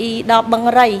អ៊ីដល់បឹង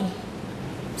រៃ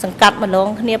សង្កាត់ម្លង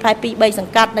គ្នាផ្លែ 2-3 ស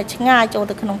ង្កាត់ដែលឆ្ងាយចូល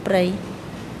ទៅក្នុងព្រៃ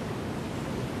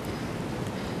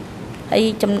ហើយ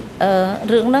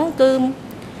រឿងហ្នឹងគឺ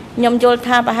ខ្ញុំយល់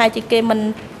ថាប្រហែលជាគេមិន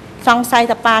សង្ស័យ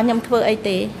ថាប៉ាខ្ញុំធ្វើអី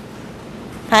ទេ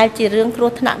ប្រហែលជារឿងគ្រោះ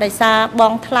ថ្នាក់ដោយសារប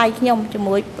ងថ្លៃខ្ញុំជា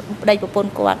មួយប្តីប្រពន្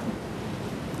ធគាត់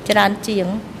ច្រើនជាង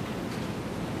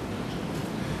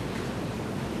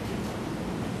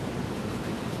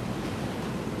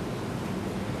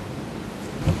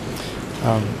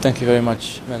Thank you very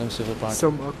much, Madam Civil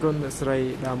Partner.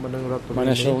 My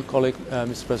national colleague,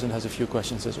 Mr. President, has a few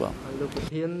questions as well.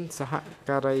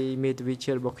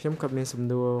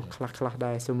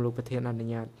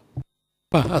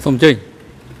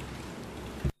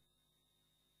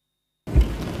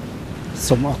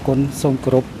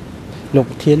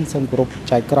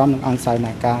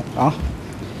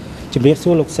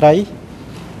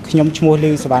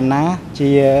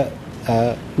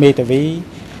 Metavi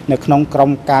នៅក្នុងក្រុម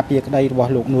ការពារក្តីរប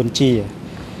ស់លោកនួនជា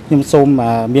ខ្ញុំសូម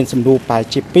មានសំណួរបែប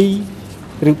ជា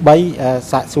2ឬ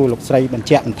3សាកសួរលោកស្រីបញ្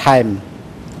ជាក់បន្ថែម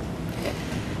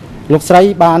លោកស្រី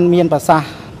បានមានប្រសាសន៍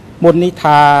មុននេះ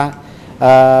ថា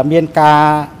មានការ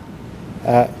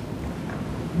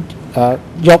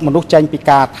យកមនុស្សចេញពី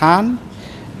ការឋាន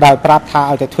ដោយប្រាប់ថា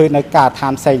ឲ្យទៅធ្វើនៅការឋា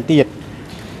នផ្សេងទៀត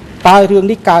តើរឿង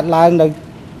នេះកើតឡើងនៅ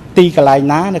ទីកន្លែង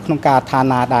ណានៅក្នុងការឋាន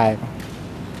ណាដែរ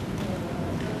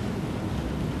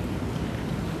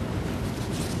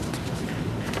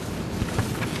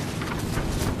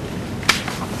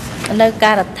នៅ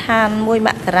ការដ្ឋានមួយម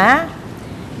ករា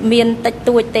មានតិច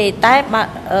តួចទេតែ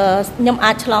ខ្ញុំ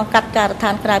អាចឆ្លងកាត់ការដ្ឋា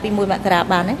នក្រៅពីមួយមករា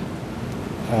បានទេ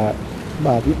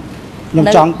បាទខ្ញុំ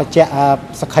ចង់បញ្ជាក់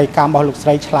សក្ខីកម្មរបស់លោកស្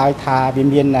រីឆ្លើយថាវា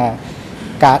មាន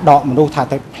ការដកមនុស្សថា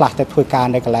ទៅផ្លាស់ទៅធ្វើការ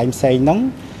នៅកន្លែងផ្សេងហ្នឹង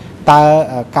តើ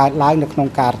កើតឡើងនៅក្នុង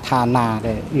ការដ្ឋានណា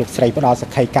ដែលលោកស្រីផ្ដល់ស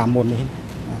ក្ខីកម្មមុននេះ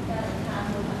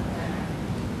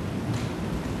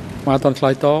មកតន់ឆ្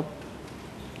លើយតប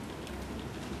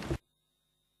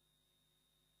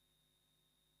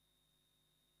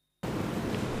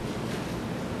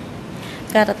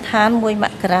ការដ្ឋានមួយម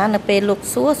ករានៅពេលលោក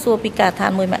សួរពីការដ្ឋា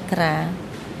នមួយមករា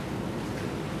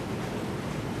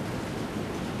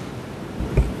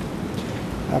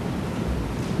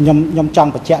ខ្ញុំច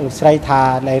ង់បញ្ជាក់លោកស្រីថា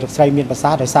លោកស្រីមានប្រសា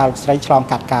សន៍ដោយសារលោកស្រីឆ្លង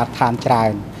កាត់ការដ្ឋានច្រើ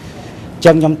នអញ្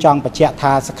ចឹងខ្ញុំចង់បញ្ជាក់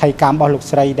ថាសក្ខីកម្មរបស់លោក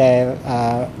ស្រីដែល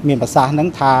មានប្រសាសន៍ហ្នឹង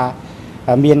ថា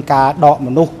មានការដកម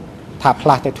នុស្សថាផ្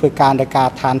លាស់ទៅធ្វើការនៅការ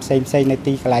ឋានផ្សេងៗនៅ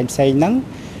ទីកន្លែងផ្សេងហ្នឹង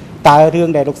តើរឿង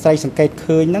ដែលលោកស្រីសង្កេត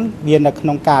ឃើញហ្នឹងវានៅក្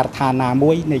នុងការឋានណា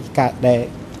មួយនៃ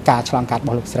ការឆ្លងកាត់រប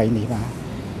ស់លោកស្រីនេះបាទ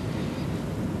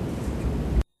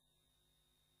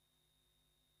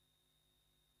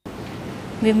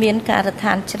វាមានការដ្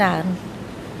ឋានច្រើន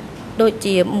ដូច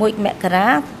ជា1មករា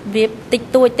វាតិច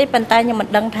តួចទេប៉ុន្តែខ្ញុំមិន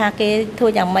ដឹងថាគេធ្វើ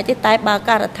យ៉ាងម៉េចទេតែបើ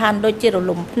ការដ្ឋានដូចជារ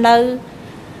លំភ្នៅ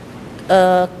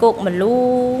គោកមលូ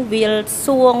វាល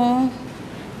សួង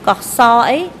កោះស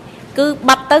អីគឺ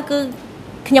បាត់ទៅគឺ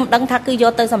ខ្ញុំដឹងថាគឺយ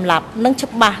កទៅសម្លាប់នឹងច្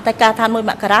បាស់តែការឋាន1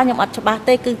មករាខ្ញុំអត់ច្បាស់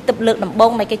ទេគឺទឹកលើកដំបូ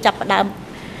ងនៃគេចាប់ផ្ដើម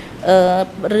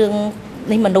រឿង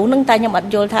នេះមនុស្សនឹងតែខ្ញុំអត់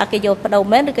យល់ថាគេយកបដូរ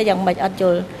មែនឬក៏យ៉ាងម៉េចអត់យ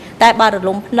ល់តែបើរ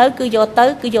លំភ្នៅគឺយកទៅ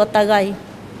ហើយ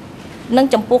នឹង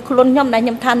ចំពោះខ្លួនខ្ញុំដែលខ្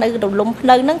ញុំថានៅរលំភ្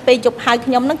នៅហ្នឹងពេលយប់ហៅ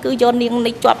ខ្ញុំហ្នឹងគឺយកនាង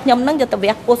នេះជាប់ខ្ញុំហ្នឹងយកទៅ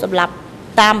វះពោះសម្លាប់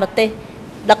តាមប្រទេស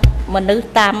ដឹកមនុស្ស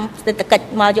តាមសេដ្ឋកិច្ច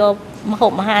មកយកមហូ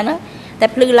បអាហារហ្នឹងតែ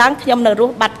ភ្លឺឡើងខ្ញុំនៅរ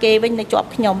ស់បាត់គេវិញនៅជាប់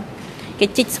ខ្ញុំគេ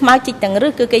ជីកស្មៅជីកទាំងរឹ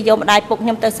សគឺគេយកម្ដាយពុកខ្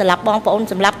ញុំទៅសម្លាប់បងប្អូន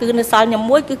សម្លាប់គឺនៅសល់ខ្ញុំ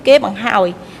មួយគឺគេបង្ហើយ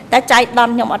តែចៃដ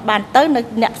ន្យខ្ញុំអត់បានទៅនៅ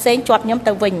អ្នកផ្សេងជាប់ខ្ញុំ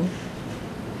ទៅវិញ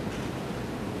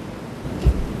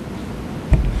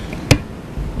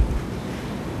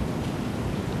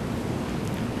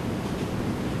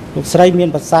លោកស្រីមាន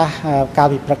ប្រសាសន៍កាល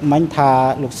ពីព្រឹកមិញថា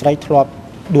លោកស្រីធ្លាប់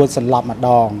ដួលសន្លប់ម្ដ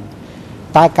ង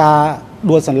តែការ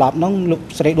ដួលសន្លប់នោះលោក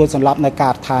ស្រីដួលសន្លប់នៅកា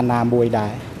រដ្ឋានណាមួយដែ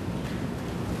រ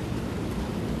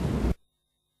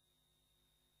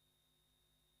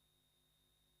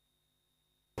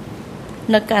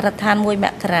នៅការដ្ឋាន1ម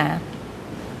ករា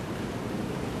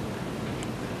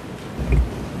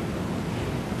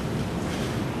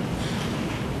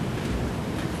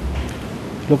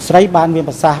លោកស្រីបានមាន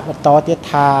ប្រសាសន៍បន្តទៀត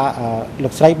ថាលោ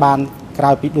កស្រីបានក្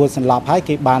រោយពីដួលសន្លប់ហើយ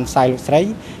គេបានផ្សាយលោកស្រី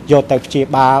យកទៅព្យា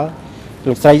បាល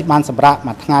លោកស្រីបានសម្រាក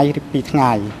មួយថ្ងៃឬ2ថ្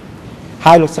ងៃ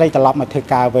ហើយលោកស្រីត្រឡប់មកធ្វើ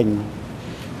ការវិញ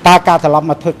តើការត្រឡប់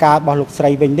មកធ្វើការរបស់លោកស្រី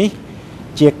វិញនេះ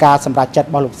ជាការសម្រេចចិត្ត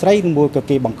របស់លោកស្រីឬមួយក៏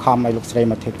គេបង្ខំឲ្យលោកស្រី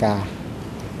មកធ្វើការ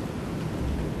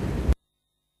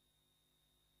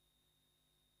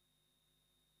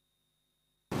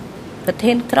ប្រ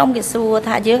ធានក្រុមគេសួរ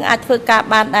ថាយើងអាចធ្វើការ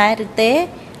បានដែរឬទេឥ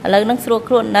ឡូវនឹងស្រួល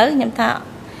ខ្លួននៅខ្ញុំថា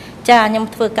ចាខ្ញុំ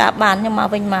ធ្វើការបានខ្ញុំមក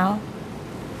វិញមក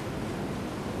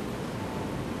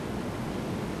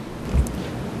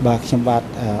បាទខ្ញុំបាទ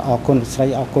អរគុណលោកស្រី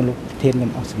អរគុណលោកប្រធានខ្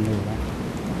ញុំអស់សំណួរបាទ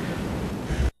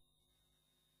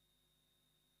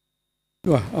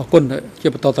អរគុណជា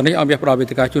បន្តទៅនេះឲ្យមានផ្ដល់វេ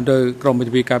ទិកាជូនទៅក្រុមវិ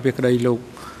ទ្យាការពារក្តីលោក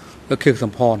ខៀវ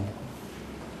សំផន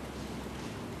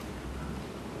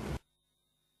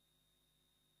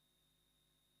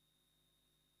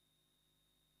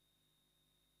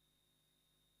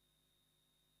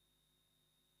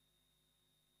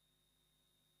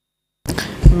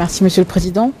Merci Monsieur le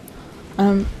Président.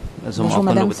 Bonjour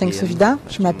Madame SEANG Sovida,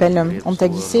 je m'appelle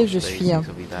Antagissé, je suis un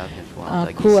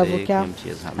co-avocat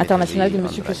international de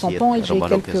Monsieur Sampan et j'ai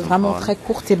quelques vraiment très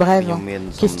courtes et brèves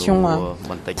questions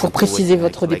pour préciser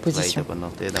votre déposition.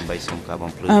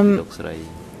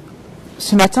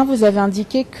 Ce matin, vous avez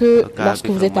indiqué que lorsque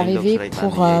vous êtes arrivé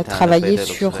pour travailler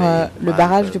sur le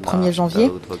barrage du 1er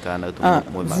janvier,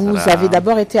 vous avez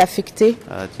d'abord été affecté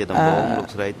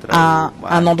à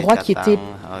un endroit qui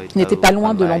n'était pas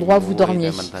loin de l'endroit où vous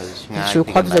dormiez. Je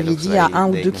crois que vous aviez dit à 1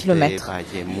 ou 2 kilomètres.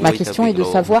 Ma question est de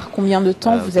savoir combien de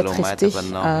temps vous êtes resté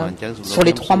sur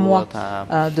les 3 mois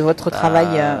de votre travail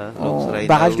au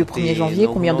barrage du 1er janvier.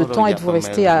 Combien de temps êtes-vous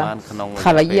resté à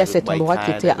travailler à cet endroit qui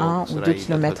était à 1 ou 2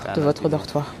 kilomètres de votre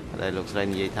dortoir?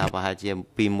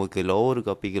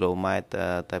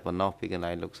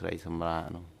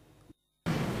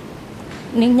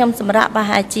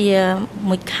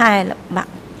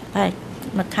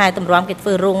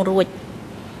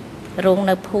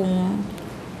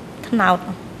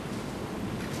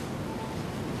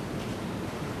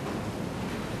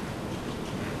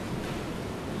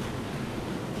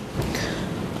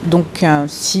 Donc,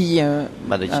 si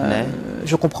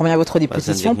je comprends bien votre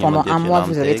déposition, pendant 1 mois,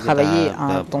 vous avez travaillé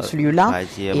dans ce lieu-là,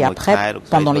 et après,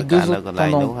 pendant les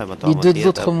 2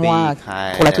 autres mois,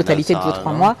 pour la totalité de vos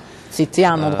 3 mois, c'était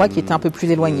un endroit qui était un peu plus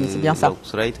éloigné, c'est bien ça?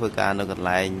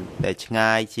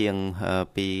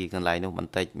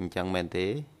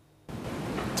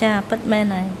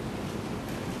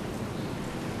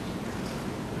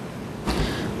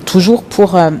 Toujours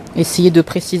pour essayer de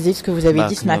préciser ce que vous avez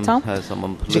dit ce matin,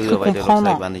 j'ai cru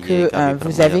comprendre que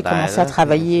vous avez commencé à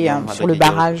travailler sur le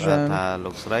barrage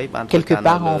quelque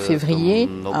part en février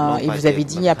et vous avez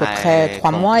dit à peu près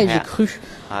 3 mois et j'ai cru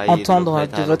entendre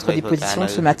de votre déposition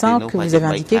ce matin que vous avez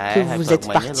indiqué que vous êtes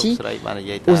parti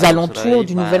aux alentours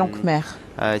du Nouvel An Khmer.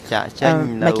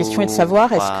 Ma question est de savoir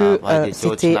est-ce que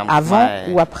c'était avant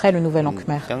ou après le nouvel an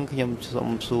khmer.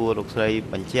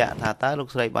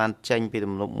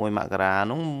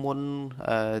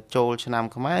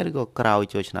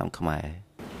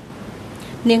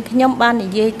 Niên nhom banនិ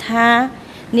យាយថា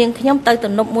នាងខ្ញុំទៅ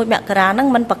ទំនប់មួយមករាហ្នឹង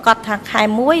មិនប្រកាសថាខែ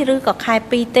1ឬក៏ខែ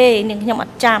2ទេនាងខ្ញុំអ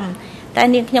ត់ចាំតែ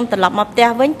នាងខ្ញុំត្រឡប់មកផ្ទះ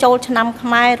វិញចូលឆ្នាំខ្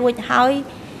មែររួចហើយ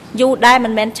យូរដែរមិ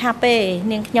នមែនឆាប់ទេ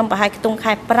នាងខ្ញុំប្រហែលខ្ទង់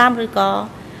ខែ5ឬក៏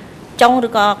ចុងឬ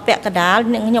ក៏ពាក់កណ្ដាល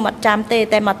នាងខ្ញុំអត់ចាំទេ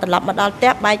តែមកត្រឡប់មកដល់ផ្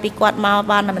ទះបែកពីគាត់មក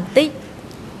បានតែបន្តិច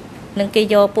នឹងគេ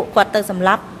យកពួកគាត់ទៅសម្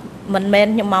លាប់មិនមែន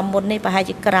ខ្ញុំមកមុននេះប្រហែល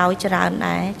ជាក្រោយច្រើន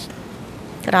ដែរ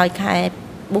ក្រោយខែ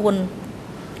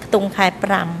4ខ្ទង់ខែ5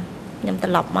ខ្ញុំត្រ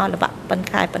ឡប់មកល្បាក់ប៉ុន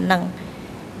ខែប៉ុណ្ណឹង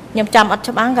ខ្ញុំចាំអត់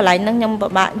ច្បាស់កន្លែងហ្នឹងខ្ញុំពិ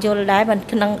បាកយល់ដែរមិន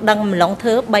ក្នុងដឹងម្លងធ្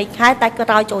វើ3ខែតែក្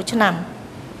រោយចូលឆ្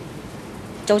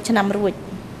នាំរួច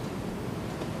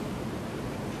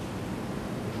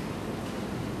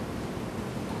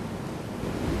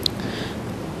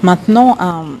Maintenant,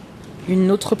 une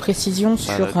autre précision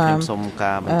sur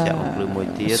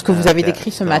ce que vous avez décrit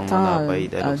ce matin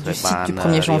du site du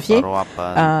 1er janvier.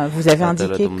 Vous avez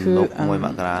indiqué que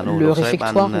le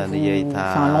réfectoire,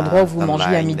 l'endroit où vous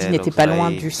mangez à midi n'était pas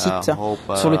loin du site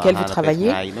sur lequel vous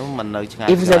travaillez.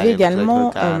 Et vous avez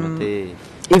également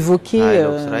évoqué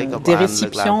des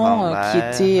récipients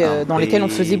dans lesquels on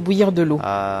faisait bouillir de l'eau.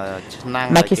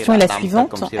 Ma question est la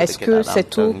suivante. Est-ce que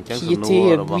cette eau qui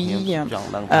était bouillie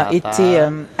était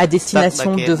à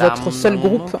destination de votre seul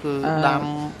groupe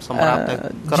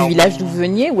du village d'où vous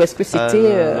veniez ou est-ce que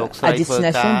c'était à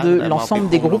destination de l'ensemble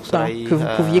des groupes que vous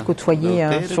pouviez côtoyer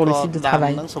sur le site de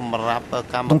travail?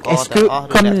 Donc est-ce que,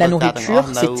 comme la nourriture,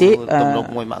 c'était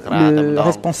le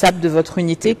responsable de votre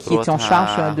unité qui était en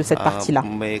charge de cette partie-là?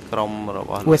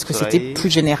 Ou est-ce que c'était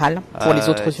plus général pour les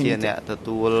autres unités?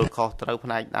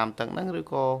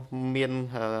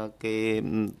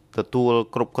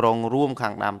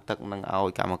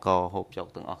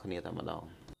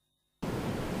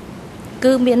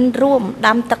 Cứ miền ruộng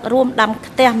đam tắc ruộng đam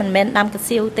kẹt mình men đam cái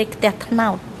siêu tê kẹt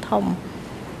nào thòng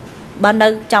ban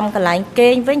đầu trong cái lạnh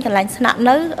kê với cái lạnh sạ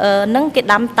nớ nâng cái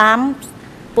đam tam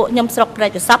bộ nhom sọc ra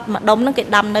cho sắp mà đông nâng cái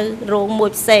đam nớ ruộng mùi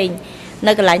sền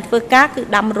nơi cái lạnh phơi cá cứ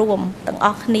đam ruộng tầng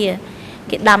óc nia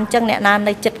cái đam chân nẹt nan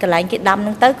đây chật cái lạnh cái đam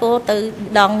nâng tới cô từ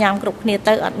đòn nhang cục nia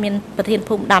tới adminประธาน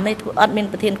ภูมิดำđây admin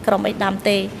ประธานក្រុមអីដำ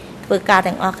ទេធ្វើការ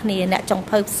ទាំងអស់គ្នាអ្នកចុង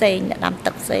ភៅផ្សេងអ្នកដำ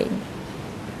ទឹកផ្សេង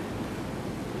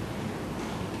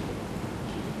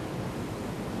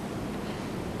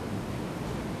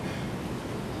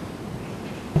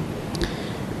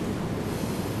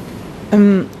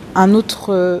Un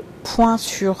autre point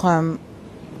sur,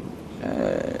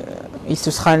 et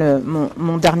ce sera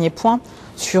mon dernier point,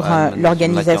 sur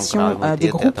l'organisation des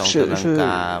groupes.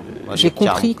 J'ai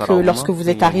compris que lorsque vous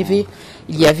êtes arrivé,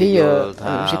 il y avait,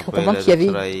 j'ai cru comprendre qu'il y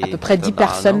avait à peu près 10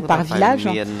 personnes par village.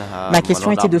 Ma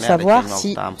question était de savoir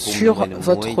si sur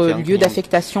votre lieu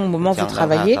d'affectation au moment où vous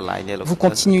travaillez, vous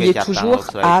continuez toujours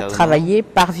à travailler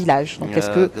par village. Donc est-ce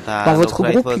que dans votre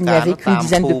groupe il n'y avait qu'une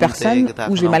dizaine de personnes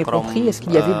ou j'ai mal compris, est-ce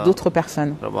qu'il y avait d'autres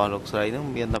personnes?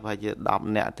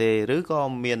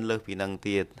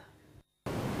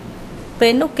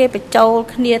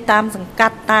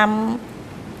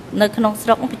 Nơi khung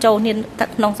sọc bị trâu nên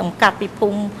khung sòng cát bị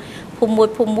phum mùi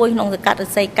khung sọc cát ở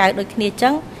xây cài đôi kia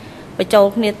trắng bị trâu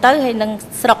kia tới hay nâng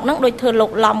sọc nắng đôi thừa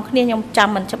lục lòng kia nhom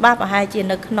chăm mình cho ba và hai chị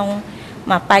nơi khung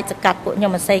mà bay sọc cát của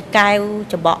nhom mà xây cài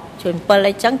cho bọ chuyển per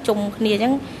lấy trắng chung kia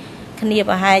trắng kia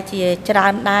và hai chị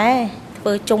tràn đá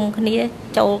vừa chung kia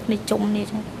trâu kia chung kia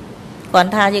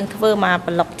còn tha dương vừa mà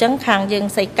lọc trắng khang dương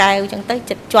xây cài trắng tới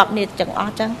chật chọt kia trắng ó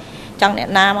trắng trắng nẹt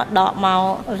na mà đọ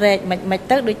màu rệt mạch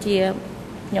tới đôi chia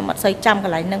nhưng mà xây trăm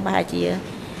cái lại nâng bài chỉ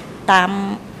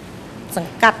tamสัง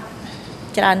กัด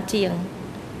จรานเชียง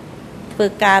ធ្វើ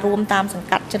ការរួមតាមសង្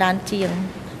កាត់ច្រើនជាង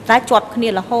តែជាប់គ្នា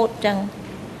រហូតចឹង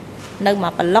នៅម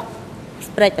កប្លុក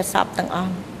ប្រេចប្រសពទាំងអ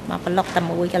ស់មកប្លុកតែ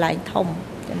មួយកន្លែងធំ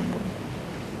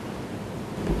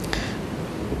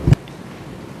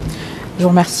Je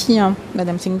vous remercie,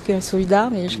 Madame SEANG Sovida,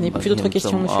 mais je n'ai plus d'autres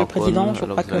questions, Monsieur le Président. Je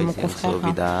crois que mon confrère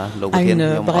a une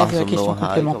brève question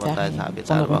complémentaire.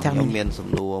 Nous en aurons terminé.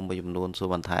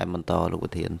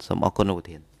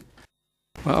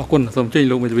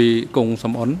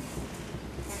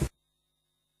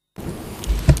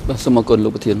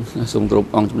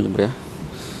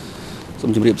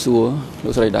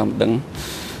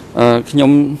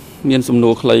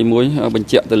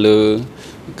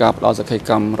 Các đó sẽ khai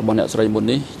cầm robot nẹt sợi một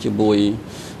ní chỉ bùi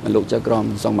lục cha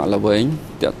grom xong mà là với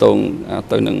tiệt tông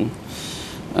tới nâng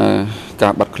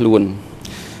cả bát luôn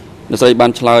nó sẽ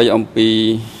ban chơi ông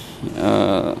pi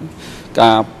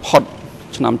cả pot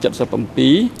ឆ្នាំ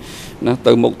 77 ណា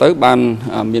ទៅមុខទៅបាន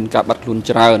មានការបាត់ខ្លួន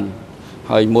ច្រើន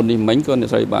ហើយមុននេះមិញក៏អ្នក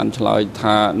ស្រីបានឆ្លើយ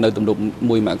ថានៅទំនប់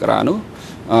1មករានោះ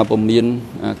ពុំមាន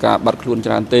ការបាត់ខ្លួន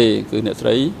ច្រើនទេគឺអ្នកស្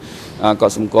រីក៏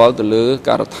សម្គាល់ទៅលើ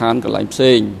ការដ្ឋានកន្លែងផ្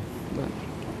សេង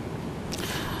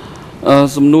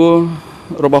សំណួរ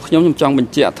របស់ខ្ញុំចង់ប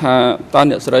ញ្ជាក់ថាតើ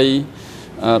អ្នកស្រី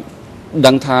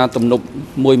ដឹងថាទំនប់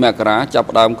1មករាចាប់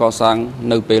ផ្ដើមកសាង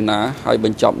នៅពេលណាហើយប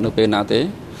ញ្ចប់នៅពេលណាទេ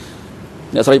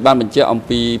អ្នកស្រីបានបញ្ជាក់អំ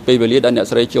ពីពេលវេលាដែលអ្នក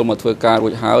ស្រីចូលមកធ្វើការរួ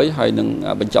ចហើយនឹង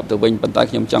បញ្ចប់ទៅវិញប៉ុន្តែ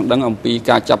ខ្ញុំចង់ដឹងអំពី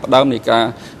ការចាប់ផ្ដើមនៃការ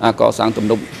កសាងទំ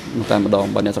នប់តែម្ដង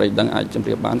បើអ្នកស្រីដឹងអាចជម្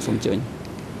រាបបានសូមអញ្ជើញ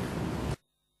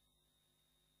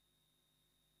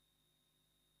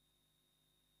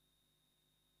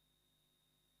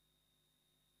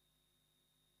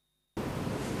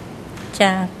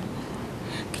ចា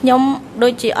ខ្ញុំដូ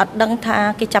ចជាអត់ដឹងថា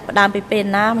គេចាប់ផ្ដើមពីពេល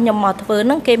ណាខ្ញុំមកធ្វើហ្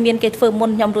នឹងគេមានគេធ្វើមុន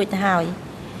ខ្ញុំរួចទៅហើយ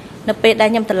នៅពេលដែល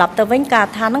ខ្ញុំត្រឡប់ទៅវិញការ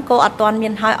ដ្ឋានហ្នឹងក៏អត់ទាន់មា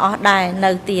នហើយអស់ដែរ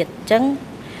នៅទៀតអញ្ចឹង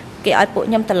គេឲ្យពួក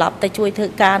ខ្ញុំត្រឡប់ទៅជួយធ្វើ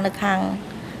ការនៅខាង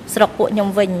ស្រុកពួកខ្ញុំ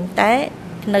វិញតែ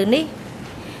នៅនេះ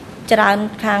ច្រើន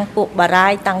ខាងពួកបារា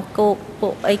យតាំងគោកពួ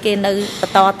កអីគេនៅប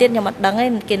ន្តទៀតខ្ញុំអត់ដឹងទេ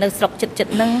គេនៅស្រុកចិត្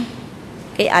តហ្នឹង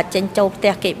គេអាចចេញចូលផ្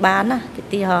ទះគេបានណាគេ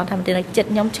ទីហោថាទៅនៅចិត្ត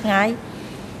ខ្ញុំឆ្ងាយ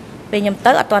ពេលខ្ញុំ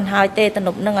ទៅអត់ទាន់ហើយទេទំន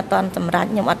ប់នឹងអត់ទាន់សម្រាប់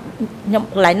ខ្ញុំ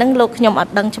កន្លែងហ្នឹងលោកខ្ញុំអ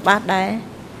ត់ដឹងច្បាស់ដែរ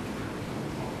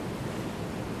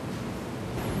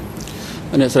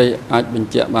អ្នកស្រីអាចបញ្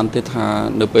ជាក់បានទេថា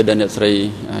នៅពេលដែលអ្នកស្រី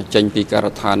ចេញពីការ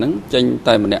ដ្ឋានហ្នឹងចេញ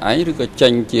តែម្នាក់ឯងឬក៏ចេ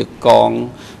ញជាកង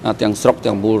ទាំងស្រុក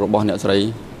ទាំងមូលរបស់អ្នកស្រី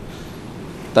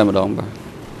តែម្ដងបាទ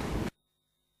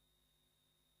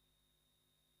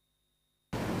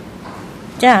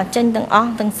ចាចេញទាំងអ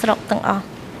ស់ទាំងស្រុកទាំងអស់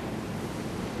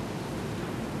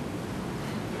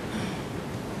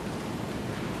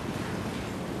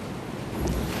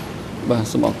បាទ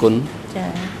សូមអរគុណចា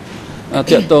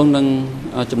តកតងនឹង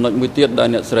ចំណុចមួយទៀតដែល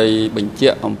អ្នកស្រីបញ្ជា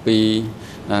ក់អំពី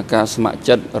ការស្ម័គ្រ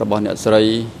ចិត្តរបស់អ្នកស្រី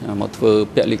មកធ្វើ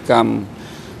ពលិកម្ម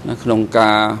ក្នុង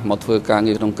ការមកធ្វើការ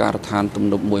ងារក្នុងការដ្ឋានទំ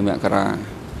នប់1មករា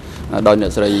ដោយអ្ន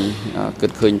កស្រីគិ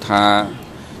តឃើញថា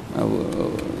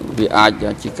វាអាច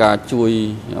ជាការជួយ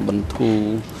បន្ធូរ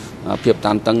ភាព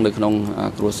តានតឹងនៅក្នុង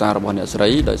គ្រួសាររបស់អ្នកស្រី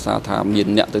ដោយសារថាមាន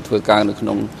អ្នកទៅធ្វើការនៅក្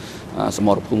នុងសម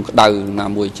រភូមិក្តៅណា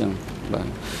មួយអញ្ចឹងបាទ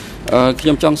ខ្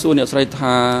ញុំចង់សួរអ្នកស្រី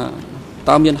ថា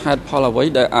តើមានហេតុផលអ្វី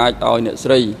ដែលអាចឲ្យអ្នកស្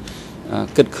រី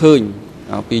គិតឃើញ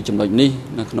ពីចំណុចនេះ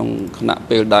នៅក្នុងគណៈ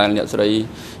ពេលដែលអ្នកស្រី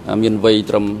មានវ័យ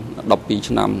ត្រឹម12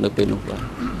ឆ្នាំនៅពេលនោះបាទ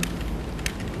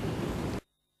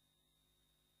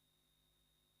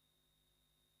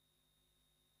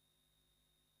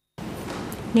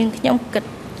នាងខ្ញុំ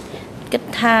គិត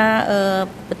ថា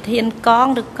ប្រធានកង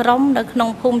ឬក្រុមនៅក្នុង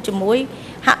ភូមិជាមួយ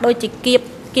ហាក់ដូចជា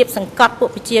គៀបសង្កត់ពួក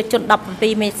ប្រជាជន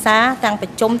17មេសាទាំងប្រ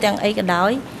ជុំទាំងអីក៏ដោ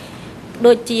យ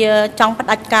ដូចជាចង់ផ្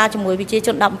ដាច់ការជាមួយប្រជាជ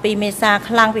ន17មេសា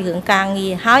ខ្លាំងពីរឿងការងា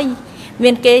រហើយមា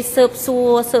នគេស៊ើប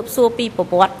សួរពីប្រ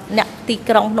វត្តិអ្នកទី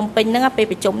ក្រុងភ្នំពេញហ្នឹងពេល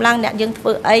ប្រជុំឡើងអ្នកយើងធ្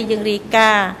វើអីយើងរាយ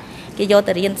ការណ៍គេយក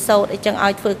ទៅរៀនសូត្រអីចឹងឲ្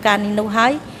យធ្វើការនេះនោះហើ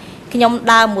យខ្ញុំ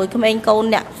ដើរមួយក្មេងកូន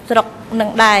អ្នកស្រុកនឹង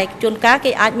ដែរជួនកាល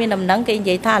គេអាចមានដំណឹងគេនិ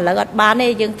យាយថាឥឡូវអត់បានទេ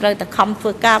យើងត្រូវតែខំធ្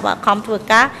វើការបើខំធ្វើ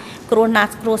ការគ្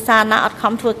រួសារណាអត់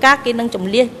ខំធ្វើការគេនឹងច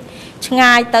ម្លៀសឆ្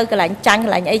ងាយទៅកន្លែងចាញ់ក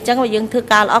ន្លែងអីចឹងបើយើងធ្វើ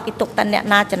ការល្អគេទុកតែអ្នក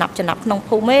ណាចំណាប់ក្នុង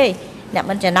ភូមិទេអ្នក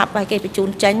មិនចំណាប់ហើយគេបញ្ជូន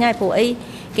ចេញហើយព្រោះអី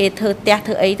គេធ្វើផ្ទះ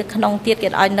ធ្វើអីទៅក្នុងទៀតគេ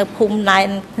ឲ្យនៅភូមិណែន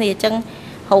គ្នាអញ្ចឹង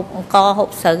ហូបអង្គហូប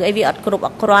ស្រូវអីវាអត់គ្រប់អ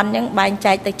ត់គ្រាន់អញ្ចឹងបែង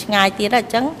ចែកទៅឆ្ងាយទៀតហើយអ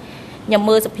ញ្ចឹងខ្ញុំ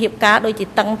មើលសភាពការដូចជា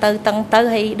តឹងទៅ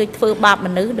ហើយដូចធ្វើបាបម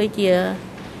នុស្សដូចជា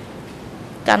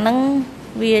កាលហ្នឹង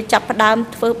វាចាប់ផ្ដើម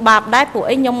ធ្វើបាបដែរព្រោះ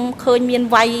អីខ្ញុំឃើញមាន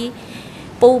វាយ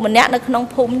ពូម្នាក់នៅក្នុង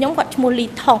ភូមិខ្ញុំគាត់ឈ្មោះលី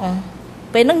ថុង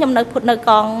ពេលហ្នឹងខ្ញុំនៅក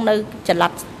ងនៅចល័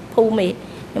តភូមិ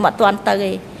ខ្ញុំអត់ទាន់ទៅ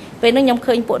ទេពេលហ្នឹងខ្ញុំ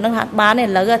ឃើញពួកហ្នឹងហាត់បានទេឥ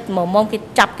ឡូវមកគេ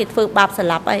ចាប់គេធ្វើបាបស្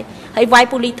លាប់ហើយវាយ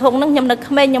ពូលីថុងហ្នឹងខ្ញុំនៅ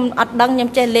ក្មេងខ្ញុំអត់ដឹងខ្ញុំ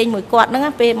ចេះលេងមួយគាត់ហ្នឹង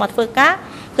ពេលមកធ្វើការ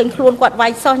ឃើញខ្លួនគាត់វា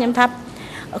យសោះខ្ញុំថា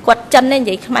គាត់ចិនទេនិ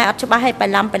យាយខ្មែរអត់ច្បាស់ហើយបៃ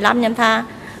ឡាំខ្ញុំថា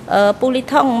ពូលី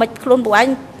ថុងមិនខ្លួនពួកឯង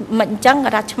មិនអញ្ចឹងគា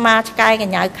ត់ថាឆ្មាឆ្កែក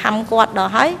ញ្ញៅខំគាត់ដ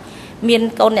ល់ហើយមាន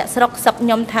កូនអ្នកស្រុកសឹកខ្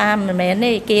ញុំថាមិនមែន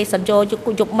ទេគេសញ្ញោយ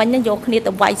កមិញហ្នឹងយកគ្នា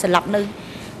ទៅវាយស្លាប់នៅ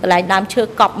កន្លែងដើមឈើ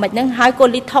កប់មិនហ្នឹងហើយកូន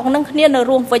លីថុងហ្នឹងគ្នានៅ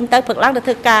រួមវិញទៅព្រឹកឡើងទៅ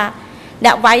ធ្វើការអ្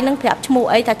នកវាយហ្នឹងប្រាប់ឈ្មោះ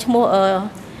អីថាឈ្មោះ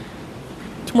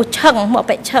ឆឹងមក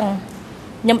បែកឆឹង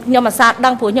ខ្ញុំអាសាដឹ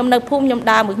ងព្រោះខ្ញុំនៅភូមិខ្ញុំ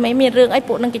ដើរមួយក្មេងមានរឿងអី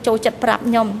ពួកហ្នឹងគេចូលចិត្តប្រាប់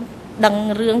ខ្ញុំដឹង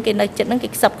រឿងគេនៅចិត្តហ្នឹងគេ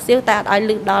ខ្សឹបខ្សៀវតែអត់ឲ្យ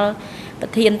លឺដល់ប្រ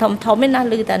ធានធំទេណា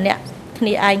លឺតែអ្នកគ្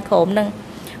នាឯងក្រុមហ្នឹង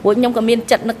ព្រោះខ្ញុំក៏មាន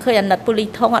ចិត្តនឹកឃើញអាណិតពូលី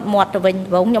ថុងអត់មាត់ទៅវិញ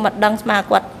ព្រោះខ្ញុំអត់ដឹងស្មា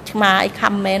គាត់ឆ្មាអី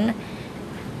ខំមែន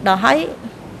ដល់ហើយ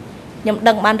ខ្ញុំ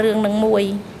ដឹងបានរឿងនឹងមួយ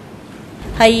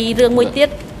ហើយរឿងមួយទៀត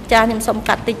ចាខ្ញុំសុំ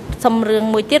កាត់តិចសុំរឿង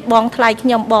មួយទៀតបងថ្លៃខ្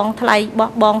ញុំបងថ្លៃបោះ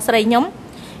បងស្រីខ្ញុំ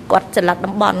គាត់ចល័ត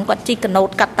តំបន់គាត់ជីកណូត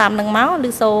កាត់តាមនឹងមកឬ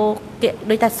សូគេ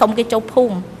ដូចថាសុំគេចូលភូ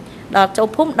មិដល់ចូល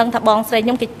ភូមិដឹងថាបងស្រីខ្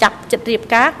ញុំគេចាប់ចិត្តរៀប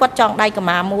ការគាត់ចងដៃកម្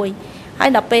មាមួយហើយ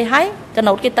ដល់ពេលហើយក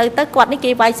ណូតគេទៅគាត់នេះ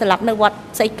គេវាយស្លាប់នៅវត្ត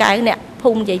សីកែវអ្នកភូ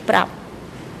មិនិយាយប្រាប់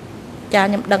ចា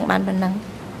ខ្ញុំដឹងបានប៉ុណ្ណឹង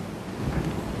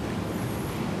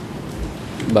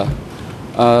បាទ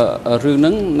រឿងហ្នឹ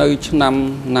ងនៅឆ្នាំ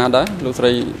ណាដែរលោកស្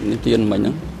រីនិទានមិញហ្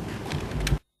នឹង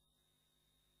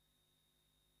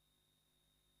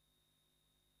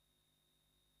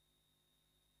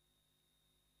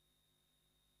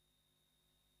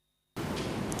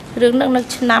រឿងហ្នឹងនៅ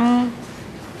ឆ្នាំ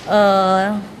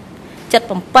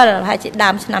77ហើយជាដើ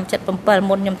មឆ្នាំ77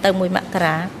មុនខ្ញុំទៅ1មក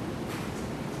រា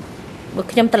បើ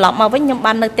ខ្ញុំត្រឡប់មកវិញខ្ញុំ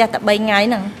បាននៅផ្ទះតែ3ថ្ងៃ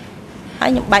ហ្នឹងហើយ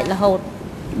ខ្ញុំបែករហូត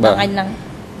ដល់ថ្ងៃហ្នឹង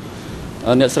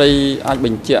អ្នកស្រីអាចប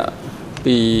ញ្ជាក់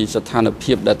ពីស្ថាន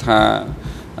ភាពដែលថា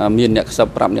មានអ្នកខ្សឹប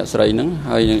ប្រាប់អ្នកស្រីហ្នឹង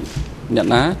ហើយអ្នក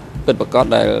ណាពិតប្រាកដ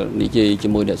ដែលនិយាយជា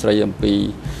មួយអ្នកស្រីអំពី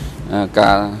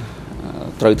ការ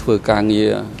ត្រូវធ្វើការងា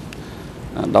រ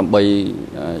ដើម្បី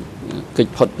គេច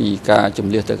ផុតពីការជំ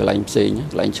នះទៅកន្លែងផ្សេង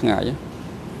កន្លែងឆ្ងាយ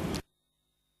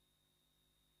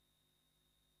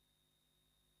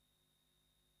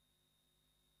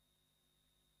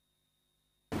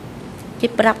គេ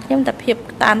ប្រាប់ខ្ញុំតែភាព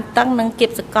តានតឹងនិងគៀ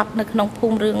បសកត់នៅក្នុងភូ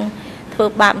មិរឿងធ្វើ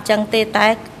បាបអញ្ចឹងទេតែ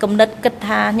គំនិតគិត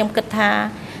ថាខ្ញុំគិតថា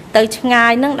ទៅឆ្ងា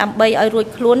យហ្នឹងដើម្បីឲ្យរួច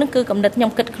ខ្លួនហ្នឹងគឺគំនិតខ្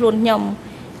ញុំគិតខ្លួនខ្ញុំ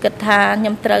គិតថាខ្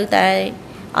ញុំត្រូវតែ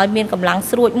ឲ្យមានកម្លាំង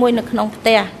ស្រួចមួយនៅក្នុងផ្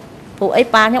ទះព្រោះអី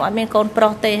ប៉ាខ្ញុំអត់មានកូនប្រុ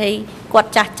សទេហើយគាត់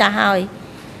ចាស់ហើយ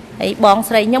បង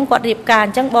ស្រីខ្ញុំគាត់រៀបការអ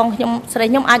ញ្ចឹងបងខ្ញុំស្រី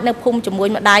ខ្ញុំអាចនៅភូមិជាមួយ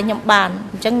ម្ដាយខ្ញុំបាន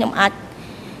អញ្ចឹងខ្ញុំអាច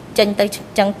ចេញទៅអ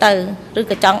ញ្ចឹងទៅឬ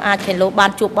ក៏ចង់អាចគេលោបា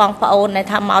នជួបបងប្អូនដែល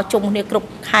ថាមកជុំគ្នាគ្រប់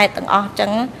ខេត្តទាំងអស់អញ្ចឹ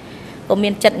ងក៏មា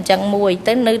នចិត្តអញ្ចឹងមួយ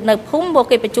ទៅនៅភូមិបើ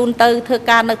គេបញ្ជូនទៅធ្វើ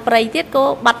ការនៅព្រៃទៀតក៏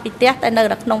បាត់ពីផ្ទះតែនៅ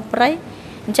ក្នុងព្រៃ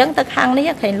អញ្ចឹងទៅខាងនេះ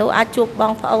គេលោអាចជួបប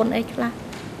ងប្អូនអីខ្លះ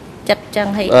ចិត្តចឹង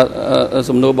ហើយ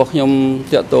សំណួររបស់ខ្ញុំ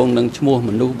តាក់ទងនឹងឈ្មោះ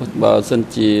មនុស្សបើសិន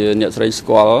ជាអ្នកស្រីស្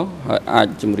គាល់ហើយអាច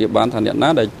ជម្រាបបានថាអ្នកណា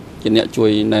ដែលជាអ្នកជួយ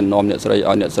ណែនាំអ្នកស្រីឲ្យ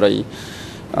អ្នកស្រី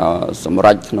សម្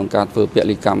រេចក្នុងការធ្វើព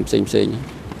លិកម្មផ្សេង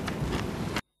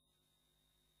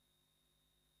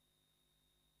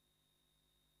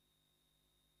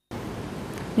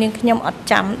នាងខ្ញុំអត់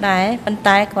ចាំដែរប៉ុន្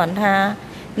តែគ្រាន់ថា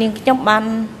នាងខ្ញុំបាន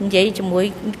និយាយជាមួយ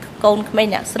កូនក្មេង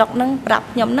អ្នកស្រុកហ្នឹងប្រាប់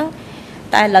ខ្ញុំហ្នឹង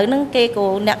តែឥឡូវហ្នឹងគេក៏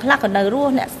អ្នកខ្លះក៏នៅរ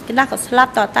ស់អ្នកខ្លះក៏ស្លា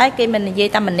ប់តែគេមិននិយាយ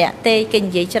តែម្នាក់ទេគេ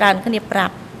និយាយច្រើនគ្នាប្រា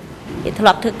ប់គេធ្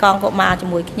លាប់ធ្វើកងកុមារជា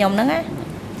មួយខ្ញុំហ្នឹងណា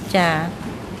ចា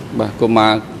បាទកុមា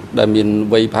រដែលមាន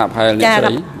វ័យផាកផែលអ្នកស្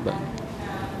រី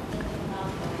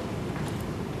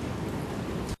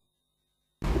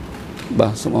បា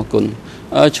ទសូមអរគុណ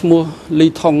ឈ្មោះលី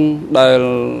ថុងដែល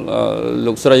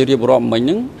លោកស្រីរៀបរាប់មិញហ្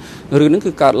នឹងរឿងហ្នឹង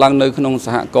គឺកើតឡើងនៅក្នុងស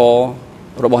ហគមន៍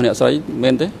របស់អ្នកស្រី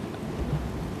មែនទេ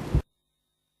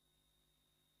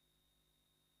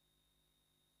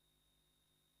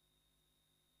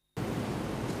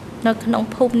នៅក្នុង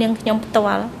ភូមិនាងខ្ញុំផ្ទា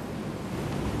ល់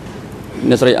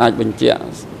អ្នកស្រីអាចបញ្ជាក់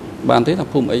បានទេថា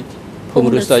ភូមិអីភូមិ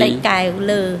ឫស្សីកែវ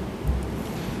លើ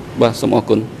បាទសូមអរ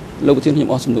គុណលោកប្រធានខ្ញុំ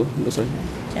អរសំណួរលោកស្រី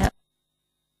ចា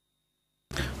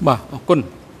បាទអរគុណ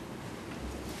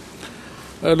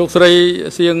លោកស្រី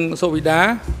សៀងសុវិដា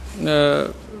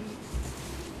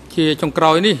ជាចុងក្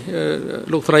រោយនេះ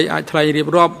លោកស្រីអាចថ្លែងរៀប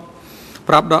រាប់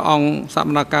ប្រាប់ដល់អង្គសក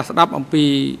ម្មការស្ដាប់អំពី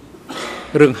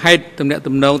រឿងហេតុទំនាក់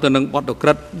ទំនងទៅនឹងបទក្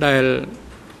រិតដែល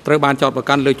ត្រូវបានចោទប្រ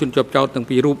កាន់លើជនជាប់ចោទទាំង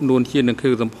ពីររូបនួនជានិងខឿ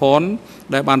សំផន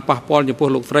ដែលបានប៉ះពាល់ចំពោះ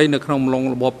លោកស្រីនៅក្នុងម្លង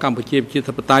របបកម្ពុជាប្រជា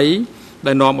ធិបតេយ្យ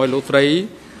ដែលនាំឲ្យលោកស្រី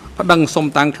ប្តឹងសុំ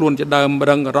តាំងខ្លួនជាដើម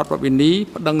រឹងរដ្ឋវិនី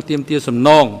ប្តឹងទាមទារសំណ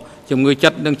ងជំងឺចិ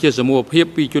ត្តនិងជាសមូហភាព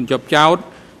ពីជនជាប់ចោទ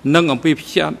និងអំពី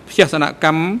ភេសនក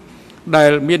ម្មដែ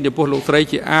លមានចំពោះលោកស្រី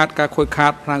ជាអាចការខូចខា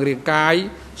តផ្នែករាងកាយ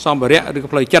សម្ភារៈឬក៏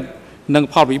ផ្លូវចិត្តនិង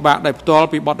ផលវិបាកដែលផ្ទាល់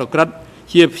ពីបទក្រិត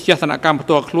ជាភេសនកម្មផ្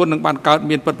ទាល់ខ្លួននឹងបានកើត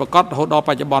មានពិតប្រាកដរហូតដល់ប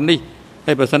ច្ចុប្បន្ននេះ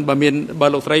ហើយបើសិនបើ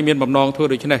លោកស្រីមានបំណងធ្វើ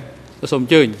ដូច្នេះសូមអ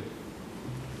ញ្ជើញ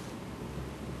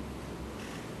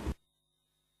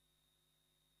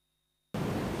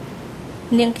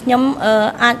នាងខ្ញុំ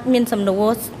អាចមានសំណួ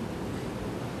រ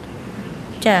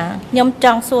ចាខ្ញុំច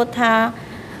ង់សួរថា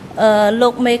លោ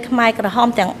កមេខ្មែរក្រហម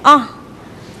ទាំងអស់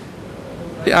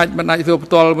ទីអាចមិនអាចសួរផ្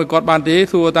ទាល់មួយគាត់បានទេ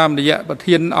សួរតាមរយៈប្រ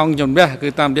ធានអង្គជំនះគឺ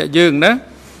តាមរយៈយើងណា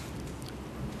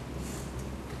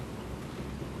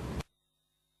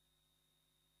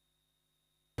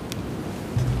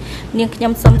នាងខ្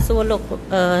ញុំសូមសួរលោក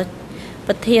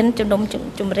ប្រធានជំនុំ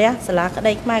ជម្រះសាលាក្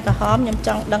តីខ្មែរក្រហមខ្ញុំច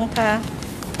ង់ដឹងថា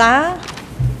តើ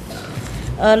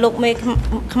លោកមេ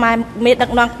ខ្មែរមេដឹក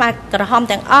នាំខ្មែរក្រហម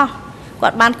ទាំងអស់គា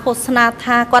ត់បានឃោសនា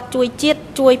ថាគាត់ជួយជាតិ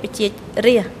ជួយប្រជា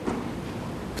រាស្ត្រ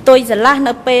ផ្ទុយស្រឡះ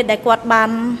នៅពេលដែលគាត់បាន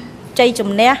ជ័យជំ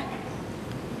នះ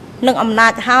នឹងអំណា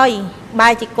ចហើយបែ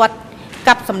រជាគាត់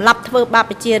កាប់សម្លាប់ធ្វើបាប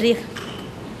ប្រជារាស្ត្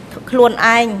រខ្លួន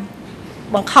ឯង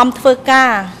បង្ខំធ្វើកា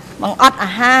របង្អត់អា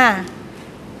ហារ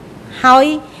ហើយ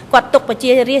គាត់ទុកប្រ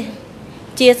ជារាស្ត្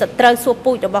រជាសត្រូវសួរ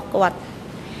ពូជរបស់គាត់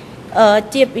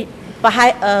ជាប្រហែល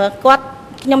គាត់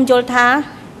ខ្ញុំយល់ថា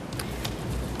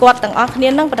គាត់ទាំងអស់គ្នា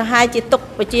នឹងប្រហែលជាទុក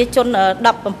ប្រជាជន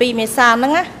17មេសាហ្នឹ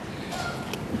ងណា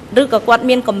ឬក៏គាត់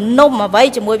មានគំនុំអ្វី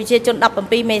ជាមួយប្រជាជន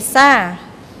17មេសា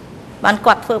បាន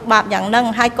គាត់ធ្វើបាបយ៉ាងហ្នឹង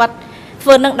ហើយគាត់ធ្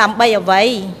វើនឹងដើម្បីអ្វី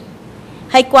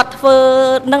ហើយគាត់ធ្វើ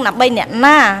នឹងដើម្បីអ្នក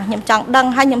ណាខ្ញុំចង់ដឹង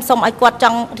ហើយខ្ញុំសូមឲ្យគាត់ច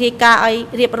ង់រាយការណ៍ឲ្យ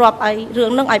រៀបរាប់ឲ្យរឿង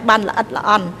ហ្នឹងឲ្យបានល្អិតល្អ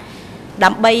ន់ដើ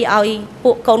ម្បីឲ្យ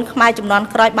ពួកកូនខ្មែរចំនួន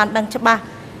ក្រោយបានដឹងច្បាស់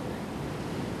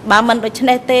បើមិនដូច្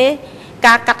នេះទេ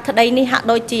ការកាត់ក្តីនេះហាក់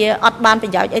ដូចជាអត់បានប្រ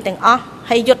យោជន៍អីទាំងអស់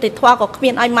ហើយយុត្តិធម៌ក៏គ្មា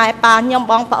នឲ្យម៉ែប៉ាខ្ញុំ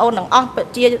បងប្អូនទាំងអស់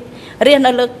ជារៀន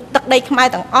នៅលើទឹកដីខ្មែរ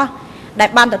ទាំងអស់ដែល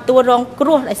បានទទួលរងគ្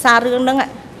រោះដោយសាររឿងហ្នឹង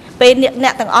ពេលអ្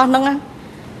នកទាំងអស់ហ្នឹង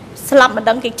ស្លាប់មិន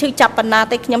ដឹងគេឈឺចាប់ប៉ុណ្ណា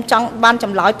ទេខ្ញុំចង់បានច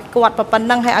ម្លើយពីគាត់ប៉ុណ្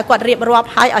ណឹងហើយឲ្យគាត់រៀបរាប់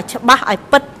ឲ្យច្បាស់ឲ្យ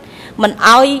ពិតមិន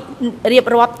ឲ្យរៀប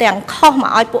រាប់ទាំងខុសមក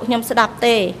ឲ្យពួកខ្ញុំស្ដាប់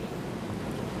ទេ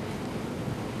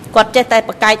គាត់ចេះតែ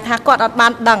ប្រកែកថាគាត់អត់បា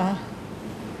នដឹង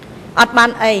អត់បាន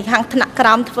អីខាងថ្នាក់ក្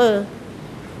រោមធ្វើ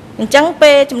អញ្ចឹង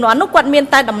ពេលចំនួននោះគាត់មាន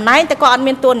តែតំណែងតែគាត់អត់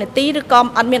មានតួនាទីឬក៏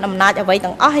អត់មានអំណាចអ្វី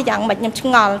ទាំងអស់ហើយយ៉ាងម៉េចខ្ញុំឆ្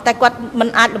ងល់តែគាត់មិន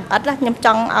អាចលំអិតខ្ញុំច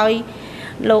ង់ឲ្យ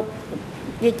លោក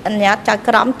វិទ្យាអញ្ញាចៅ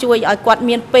ក្រមជួយឲ្យគាត់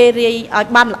មានពេលរាយឲ្យ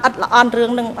បានល្អិតល្អន់រឿ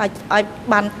ងនឹងឲ្យ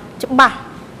បានច្បាស់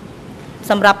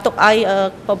សម្រាប់ទុកឲ្យ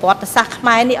ប្រវត្តិសាស្ត្រខ្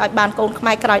មែរនេះឲ្យបានកូនខ្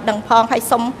មែរក្រោយដឹងផងហើយ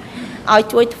សុំឲ្យ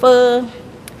ជួយធ្វើ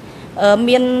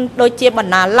មានដូចជាប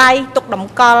ណ្ណាល័យទុកត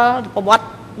ម្កល់ប្រវត្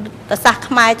តិសាស្ត្រ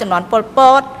ខ្មែរចំនួនពលព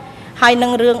តហើយនឹ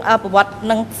ងរឿងប្រវត្តិ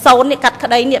នឹង0នេះកាត់ក្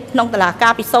តីនេះក្នុងតឡាកា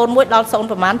រពី01ដល់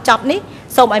0ប្រមាណចប់នេះ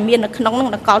សូមឲ្យមាននៅក្នុងនឹង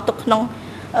តម្កល់ទុកក្នុង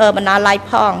បណ្ណាល័យ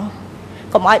ផង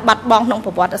កុំឲ្យបាត់បង់ក្នុងប្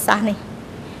រវត្តិសាស្ត្រនេះ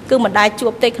គឺមិនដែលជួ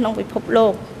បទេក្នុងពិភពលោ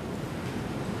ក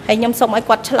ហើយខ្ញុំសូមឲ្យ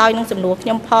គាត់ឆ្លើយនឹងសំណួរខ្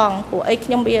ញុំផងព្រោះអីខ្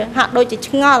ញុំវាហាក់ដូចជា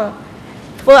ឆ្ងល់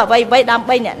ធ្វើអ្វីដើម្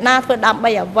បីអ្នកណាធ្វើដើម្បី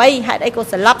អ្វីហេតុអីក៏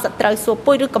ស្លាប់សត្រូវសួរ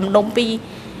ពុយឬគំនុំពី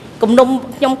គំនុំ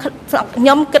ខ្ញុំ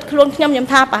គិតខ្លួនខ្ញុំ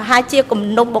ថាប្រហែលជាគំ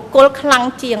នុំបុគ្គលខ្លាំង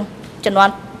ជាងចំនួន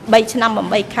3ឆ្នាំ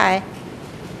8ខែ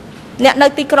អ្នកនៅ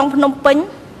ទីក្រុងភ្នំពេញ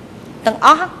ទាំងអ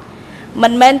ស់មិ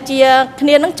នមែនជាគ្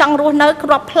នានឹងចង់រស់នៅក្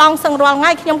របផ្លង់សឹងរាល់ថ្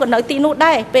ងៃខ្ញុំក៏នៅទីនោះ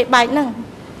ដែរពេលបែកហ្នឹង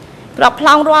ក្របផ្ល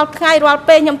ង់រាល់ថ្ងៃរាល់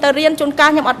ពេលខ្ញុំទៅរៀនជួនកាល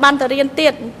ខ្ញុំអត់បានទៅរៀនទៀ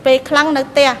តពេលខ្លាំងនៅ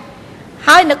ផ្ទះ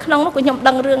ហើយនៅក្នុងនោះក៏ខ្ញុំ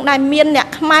ដឹងរឿងដែរមានអ្នក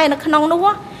ខ្មែរនៅក្នុងនោះ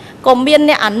ក៏មាន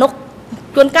អ្នកអនុ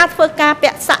ជួនកាលធ្វើការពា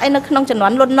ក់សាក់ឯនៅក្នុងចំនួ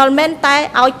នលន់នល់មែនតែ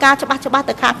ឲ្យការច្បាស់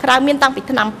ទៅខាងក្រៅមានតាំងពី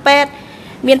ឆ្នាំពេទ្យ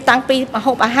មានតាំងពីម្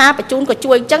ហូបអាហារបញ្ជូនក៏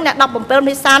ជួយអញ្ចឹងអ្នក17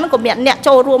មេសានោះក៏មានអ្នក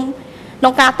ចូលរួមក្នុ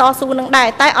ងការតស៊ូនឹងដែរ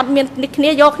តែអត់មានគ្នា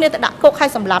យកគ្នាទៅដាក់គុកឲ្យ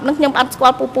សម្លាប់នឹងខ្ញុំបានស្គា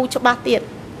ល់ពូច្បាស់ទៀត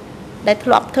ដែលធ្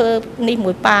លាប់ធ្វើនេះ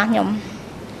មួយប៉ាខ្ញុំ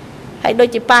ហើយដូច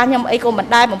ជាប៉ាខ្ញុំអីក៏មិន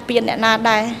ដែរបំពេញអ្នកណា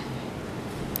ដែរ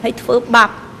ហើយធ្វើបាប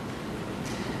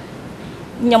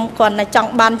ខ្ញុំគាត់តែចង់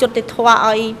បានយុត្តិធម៌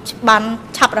ឲ្យបាន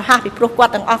ឆាប់រហ័សពីព្រោះគា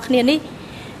ត់ទាំងអស់គ្នានេះ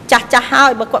ចាស់ហើ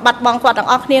យបើគាត់បាត់បង់គាត់ទាំង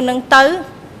អស់គ្នានឹងទៅ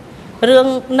រឿង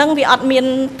ហ្នឹងវាអត់មាន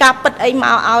ការពិតអីម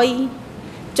កឲ្យ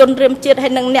ជនរៀមជាតិហើ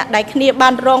យនឹងអ្នកដែលគ្នាបា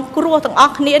នរងគ្រោះទាំងអ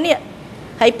ស់គ្នានេះ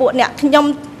ហើយពួកអ្នកខ្ញុំ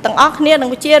ទាំងអស់គ្នានឹង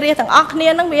វិជារាទាំងអស់គ្នា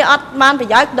នឹងវាអត់បានប្រ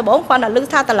យោជន៍ដំបូងគាត់តែលើ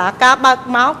ថាតឡាការបើក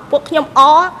មកពួកខ្ញុំអ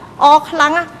ខ្លាំ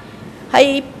ងណាហើយ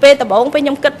ពេលដំបូងពេលខ្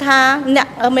ញុំគិតថាអ្នក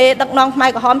មេដឹកនាំខ្មែរ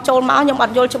ក្រហមចូលមកខ្ញុំអ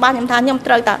ត់យល់ច្បាស់ខ្ញុំថាខ្ញុំ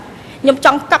ត្រូវតែខ្ញុំច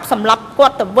ង់កាប់សម្លាប់គា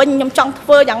ត់ទៅវិញខ្ញុំចង់ធ្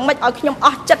វើយ៉ាងម៉េចឲ្យខ្ញុំអ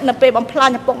ស់ចិត្តនៅពេលបំផ្លាញ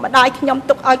ឪពុកម្ដាយខ្ញុំ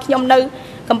ទុកឲ្យខ្ញុំនៅ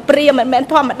កំព្រាមិនមែន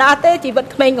ធម្មតាទេជីវិត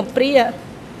ក្មេងកំព្រា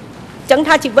ចឹង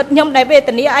ថាជីវិតខ្ញុំដែលវេទ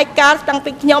នាឯកាតាំង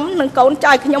ពីខ្ញុំនិងកូន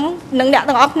ចៅខ្ញុំនិងអ្នក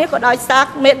ទាំងអស់គ្នាក៏ដោយសារ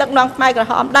មេដឹកនាំខ្មែរក្រ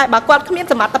ហមដែរបើគាត់គ្មាន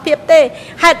សមត្ថភាពទេ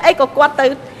ហេតុអីក៏គាត់ទៅ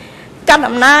កាន់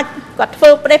អំណាចគាត់ធ្វើ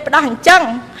ប្រេះផ្ដាស់អញ្ចឹង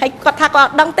ហើយគាត់ថាគា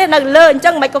ត់ដឹងទេនៅលើអញ្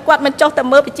ចឹងមិនក៏គាត់មិនចុះទៅ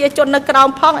មើលប្រជាជននៅក្រោម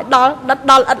ផងឲ្យដល់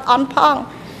អិតអន់ផង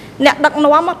អ្នកដឹក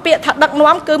នាំពាក្យថាដឹក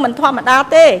នាំគឺមិនធម្មតា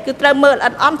ទេគឺត្រូវមើលអិ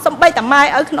តអន់សំបីតាម៉ែ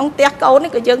ឲ្យក្នុងផ្ទះកូន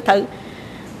នេះក៏យើងត្រូវ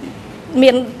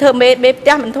មានធ្វើមេបេផ្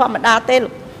ទះមិនធម្មតាទេ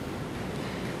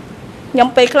ខ្ញុំ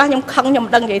ពេលខ្លះខ្ញុំខឹងខ្ញុំមិ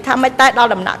នដឹងនិយាយថាមិនតែដ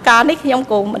ល់ដំណាក់កាលនេះខ្ញុំ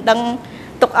ក៏មិនដឹង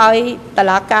ទុកឲ្យត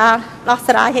ឡាការដោះ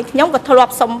ស្រាយឲ្យខ្ញុំក៏ធ្លា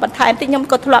ប់សុំបន្ថែមតិចខ្ញុំ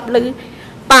ក៏ធ្លាប់ឮ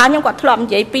ប៉ាខ្ញុំគាត់ធ្លាប់និ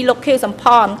យាយពីលោកខៀវសំផ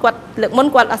នគាត់លើកមុន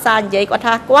គាត់អាសានិយាយគាត់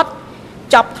ថាគាត់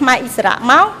ចប់ខ្មែរអ៊ីស្រា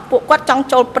មកពួកគាត់ចង់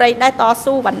ចូលព្រៃដែរត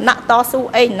ស៊ូវណ្ណៈតស៊ូ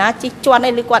អីណាជីជន់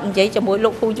អីឬគាត់និយាយជាមួយលោ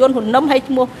កហ៊ូយុនហ៊ុននឹមហើយ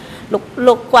ឈ្មោះ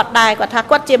លោកគាត់ដែរគាត់ថា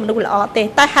គាត់ជាមនុស្សល្អទេ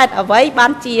តែហេតុអ្វីបា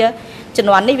នជាជំ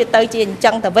នាន់នេះវាទៅជាអញ្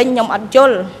ចឹងទៅវិញខ្ញុំអត់យ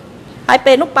ល់ហើយ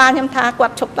ពេលនោះប៉ាខ្ញុំថាគា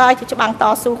ត់ឈប់តើជាច្បាំងត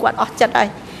ស៊ូគាត់អស់ចិត្តហើយ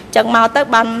អញ្ចឹងមកទៅ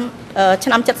បានឆ្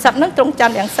នាំ70ហ្នឹងទ្រង់ច័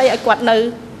ន្ទរាំងសីឲ្យគាត់នៅ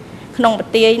ក្នុងប្រ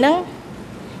ទាយហ្នឹង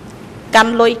កា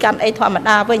ន់លុយកាន់អីធម្ម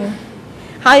តាវិញ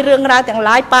hai rương raទាំង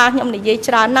ឡាយប៉ាខ្ញុំនិយាយ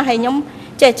ច្រើនណាស់ហើយខ្ញុំ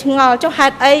ចេះឆ្ងល់ចុះហេ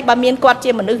តុអីបើមានគាត់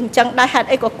ជាមនុស្សអញ្ចឹងដែរហេតុ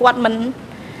អីក៏គាត់មិន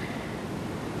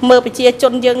មើលប្រជាជ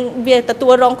នយើងវាទទួ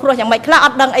លរងគ្រោះយ៉ាងម៉េចខ្លះអ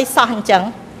ត់ដឹងអីសោះអញ្ចឹង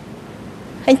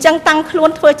ហើយអញ្ចឹងតាំងខ្លួន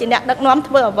ធ្វើជាអ្នកដឹកនាំ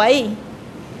ធ្វើអ្វី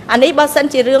អានេះបើសិន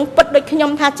ជារឿងពិតដូចខ្ញុំ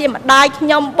ថាជាម្ដាយខ្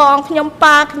ញុំបងខ្ញុំ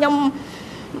ប៉ាខ្ញុំ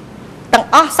ទាំង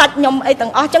អស់សាច់ខ្ញុំអីទាំ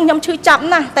ងអស់អញ្ចឹងខ្ញុំឈឺចាប់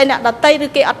ណាស់តែអ្នកដតីឬ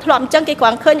គេអត់ធ្លាប់អញ្ចឹងគេគ្រា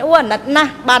ន់ឃើញអូអាណិតណា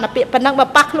ស់បានតែពាក្យប៉ុណ្ណឹងបើ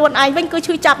ប៉ះខ្លួនឯងវិញគឺ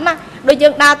ឈឺចាប់ណាស់ដូចយើ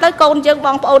ងដើរទៅកូនយើងប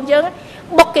ងប្អូនយើង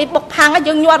បុកគេបុកផាំង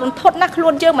យើងញាត់រន្ធត់ណាស់ខ្លួ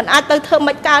នយើងមិនអាចទៅធ្វើ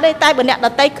មិនកើតទេតែបើអ្នកដ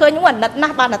តីឃើញអូអាណិតណា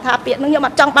ស់បានតែថាពាក្យហ្នឹងខ្ញុំអ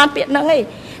ត់ចង់បានពាក្យហ្នឹងទេ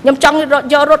ខ្ញុំចង់យ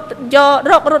ករត់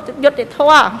យុត្តិធ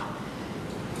ម៌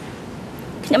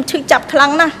ខ្ញុំឈឺចាប់ខ្លាំ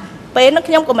ងណាស់ពេលហ្នឹង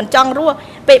ខ្ញុំក៏មិនចង់រស់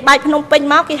ពេលបែកភ្នំពេញ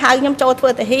មកគេហៅខ្ញុំចូលធ្វើ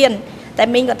ទាហានតែ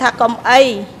មីងគាត់ថាកុំអី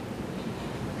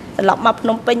ត្រឡប់មកភ្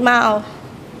នំពេញមក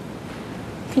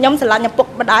ខ្ញុំស្រឡាញ់ឪពុក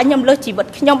ម្ដាយខ្ញុំលើសជីវិត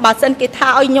ខ្ញុំបើសិនគេថា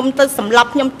ឲ្យខ្ញុំទៅសម្លាប់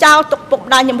ខ្ញុំចោលទុកពុក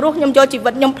ម្ដាយខ្ញុំរស់ខ្ញុំយកជីវិ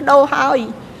តខ្ញុំបដូរហើយ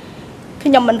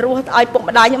ខ្ញុំមិនរស់ឲ្យពុក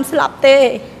ម្ដាយខ្ញុំស្លាប់ទេ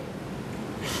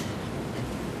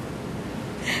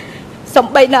សំ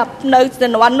បីណានៅ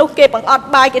ជំនាន់នោះគេបង្អត់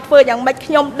បាយគេធ្វើយ៉ាងម៉េច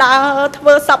ខ្ញុំដើរធ្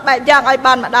វើសពបែបយ៉ាងឲ្យ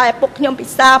បានម្ដាយឪពុកខ្ញុំពិ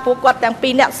សាព្រោះគាត់ទាំងពី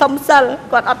រអ្នកសុំសិល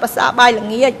គាត់អត់ប្រសាបាយល្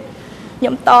ងាចខ្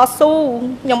ញុំតស៊ូ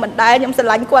ខ្ញុំមិនដែលខ្ញុំស្រ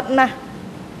ឡាញ់គាត់ណាស់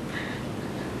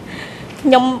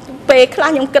ខ្ញុំពេលខ្លះ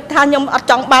ខ្ញុំគិតថាខ្ញុំអត់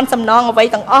ចង់បានសំណងអ្វី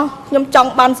ទាំងអស់ខ្ញុំចង់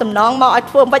បានសំណងមកឲ្យ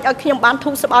ធ្វើមិនឲ្យខ្ញុំបានធូ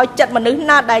រស្បើយចិត្តមនុស្ស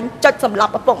ណាដែលចុចសម្លា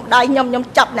ប់ឪពុកម្ដាយខ្ញុំ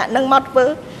ចាប់អ្នកនឹងមកធ្វើ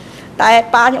តែ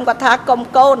ប៉ាខ្ញុំគាត់ថាកុំ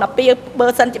កូនដល់ពីបើ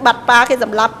សិនជាបាត់ប៉ាគេស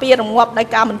ម្លាប់ពីរងាប់ដោយ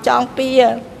ការមិនចង់ពី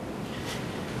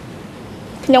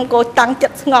ខ្ញុំក៏តាំងចិ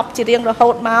ត្តស្ងប់ជារៀងរហូ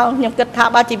តមកខ្ញុំគិតថា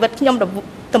បើជីវិតខ្ញុំ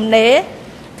ទំនេរ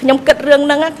ខ្ញុំគិតរឿងហ្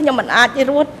នឹងខ្ញុំមិនអាច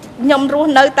រស់ខ្ញុំរស់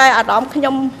នៅតែអារម្មណ៍ខ្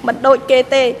ញុំមិនដូចគេ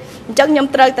ទេអញ្ចឹងខ្ញុំ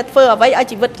ត្រូវតែធ្វើអ្វីឲ្យ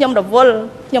ជីវិតខ្ញុំរវល់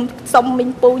ខ្ញុំសុំមីង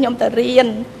ពូខ្ញុំទៅរៀន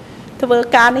ធ្វើ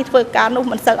ការនេះធ្វើការនោះ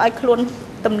មិនសូវឲ្យខ្លួន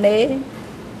ទំនេរ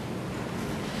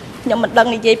ខ្ញុំមិនដឹង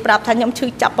និយាយប្រាប់ថាខ្ញុំឈឺ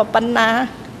ចាប់ប៉ុណ្ណា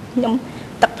ខ្ញុំ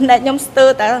ទឹកភ្នែកខ្ញុំស្ទើរ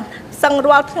តែសឹង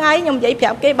រាល់ថ្ងៃខ្ញុំនិយាយប្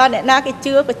រាប់គេបើអ្នកណាគេ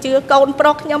ជឿក៏ជឿកូនប្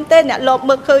រុសខ្ញុំទេអ្នកលោក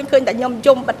មើលឃើញតែខ្ញុំ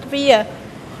យំបិទទ្វារ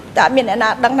តែមានអ្នកណា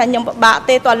ដឹងថាខ្ញុំពិបាក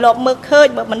ទេតើលោកមើលឃើញ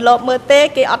បើមិនលោកមើលទេ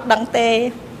គេអត់ដឹងទេ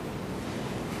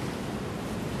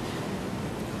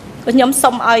ខ្ញុំ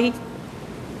សុំឲ្យ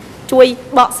ជួយ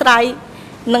បកស្រាយ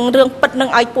នឹងរឿងពិតនឹង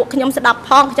ឲ្យពួកខ្ញុំស្ដាប់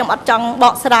ផងខ្ញុំអត់ចង់ប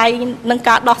កស្រាយនឹង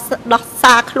ការដោះ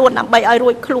សារខ្លួនដើម្បីឲ្យរួ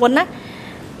ចខ្លួនណា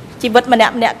ជីវិតម្នា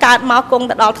ក់កើតមកគង់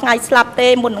ទៅដល់ថ្ងៃស្លាប់ទេ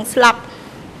មុននឹងស្លាប់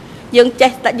យើង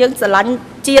ចេះតែយើងស្រឡាញ់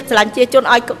ជាតិស្រឡាញ់ជាជន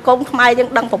ឲ្យកូនខ្មែរយើង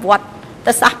ដឹងប្រវត្តិ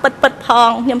តែសះពិតផង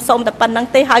ខ្ញុំសូមតែប៉ុណ្្នឹង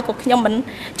ទេហើយក៏ខ្ញុំមិន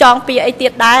ចង់ពីអីទៀ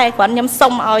តដែរគ្រាន់ខ្ញុំសូ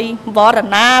មឲ្យវរ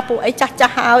ណាពួកអីចា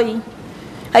ស់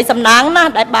ហើយសំណាងណា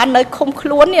ដែលបាននៅឃុំខ្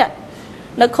លួននេះ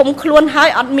នៅឃុំខ្លួនហើយ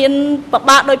អត់មានប្រ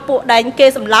បាកដោយពួកដែលគេ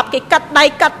សម្លាប់គេកាត់ដៃ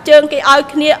កាត់ជើងគេឲ្យ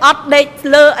គ្នាអត់ដេក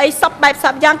លើអីសពបែបស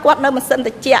ពយ៉ាងគាត់នៅម៉ាស៊ីន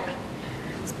ត្រជាក់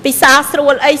ពិសាស្រួ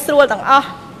លអីស្រួលទាំងអស់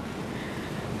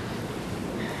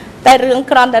តែរឿង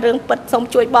ក្រន់តែរឿងពិតសូម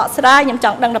ជួយបកស្រាយខ្ញុំច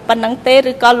ង់ដឹងតែប៉ុណ្្នឹងទេ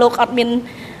ឬក៏លោកអត់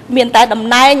មានតែតំ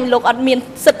ណែងលោកអត់មាន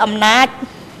សិទ្ធិអំណាច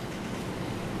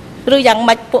ឬយ៉ាង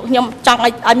ម៉េចពួកខ្ញុំចង់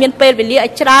ឲ្យមានពេលវេលាឲ្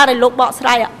យច្រើនឲ្យលោកបកស្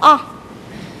រាយឲ្យអស់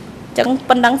អញ្ចឹង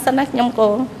ប៉ុណ្ណឹងសិនណាខ្ញុំក៏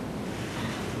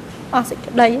អស់សេច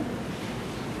ក្តី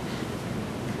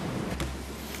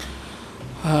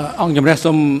អង្គជំរះ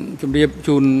សូមជម្រាប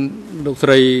ជូនលោកស្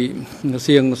រី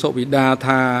សៀងសុវិដា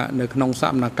ថានៅក្នុងស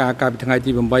កម្មភាពកាលពីថ្ងៃ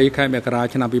ទី8ខែមករា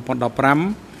ឆ្នាំ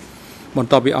2015បន្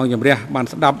ទាប់ពីអង្គជំរះបាន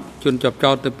ស្ដាប់ជនជាប់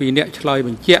ចោទទៅ2នាក់ឆ្លើយប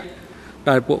ញ្ជាក់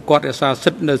ដែលពួកគាត់រក្សាសិ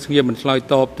ទ្ធិនៅស្ងៀមមិនឆ្លើយ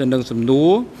តបទៅនឹងសំណួ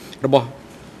ររបស់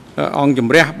អង្គជំ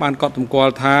រះបានកត់សម្គា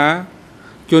ល់ថា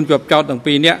ជនជាប់ចោទទាំង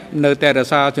2នាក់នៅតែរ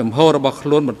ក្សាចំហរបស់ខ្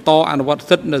លួនបន្តអនុវត្ត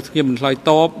សិទ្ធិនៅស្ងៀមមិនឆ្លើយ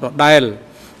តបដដែល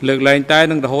លើកលែងតែ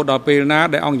នឹងរហូតដល់ពេលណា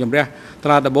ដែលអង្គជំរះត្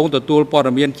រាដំបងទទួលព័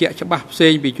ត៌មានជាក់ច្បាស់ផ្សេ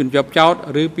ងពីជនជាប់ចោទ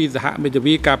ឬពីសហមេធា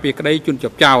វីការពារក្តីជនជា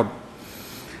ប់ចោទ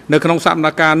នៅក្នុងសកម្ម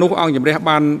ភាពនោះអង្គជំរះ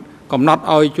បានកំណត់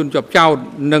ឲ្យជនជាប់ចោទ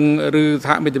និងឬស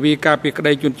ហមេធាវីការពារក្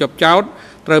តីជនជាប់ចោទ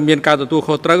ត្រូវមានការទទួល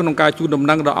ខុសត្រូវក្នុងការជូនដំ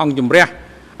ណឹងដល់អង្គជំរះ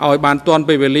ឲ្យបានទាន់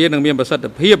ពេលវេលានិងមានប្រសិទ្ធ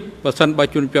ភាពបើសិនបើ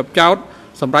ជនជាប់ចោទ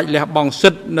សម្រាប់លះបង់សិ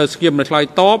ទ្ធិនៅស្ងៀមមិនឆ្លើយ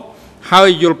តបហើយ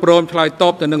យល់ព្រមឆ្លើយត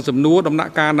បទៅនឹងសំណួរដំណា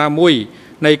ក់កាលណាមួយ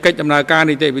នៃកិច្ចដំណើរការ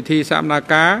នីតិវិធីសកម្ម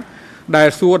ភាពដែល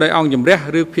សួរដោយអង្គជំរះ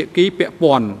ឬភាគីពាក់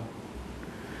ព័ន្ធ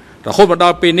រហូតមកដ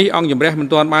ល់ពេលនេះអង្គជំរះមិន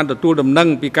ទាន់បានទទួលដំណឹង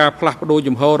ពីការផ្លាស់ប្ដូរ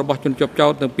ជំហររបស់ជនជាប់ចោ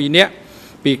ទទាំង2នាក់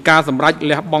ពីការសម្រេច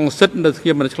លះបង់សិទ្ធិនៅស្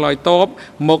ងៀមមិនឆ្លើយតប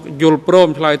មកយល់ព្រម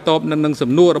ឆ្លើយតបនឹង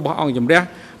សំណួររបស់អង្គជំរះ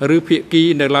ឬភាគី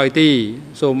នៅឡើយទេ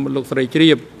សូមលោកស្រីជ្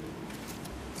រាប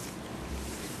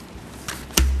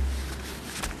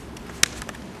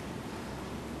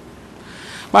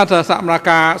បាទសកម្ម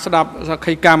ភាពស្ដាប់សក្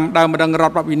ខីកម្មដើមម្ដងរ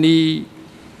ដ្ឋបវិនី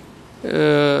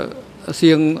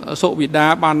SEANG Sovida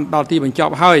បានដល់ទីបញ្ច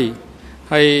ប់ហើយ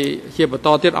ហើយជាបន្ត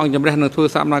ទៀតអង្គជំរះនឹងធ្វើ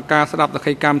សកម្មភាពស្ដាប់តក្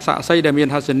កីកម្មសាក់សីដែលមាន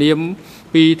ហត្ថនាម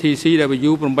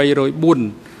PTCW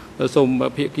 804 សូម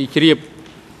ភាគីជ្រាប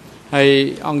ហើយ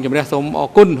អង្គជំរះសូមអរ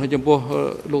គុណចំពោះ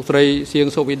លោកស្រីSEANG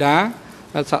Sovida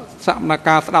សកម្ម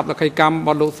ភាពស្ដាប់តក្កីកម្មរប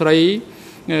ស់លោកស្រី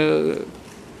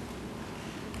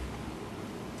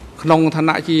ក្នុងឋា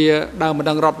នៈជាដើមបណ្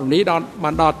ដឹងរដ្ឋនី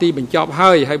បានដល់ទីបញ្ចប់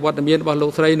ហើយវត្តមានរបស់លោ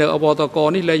កស្រីនៅអវតក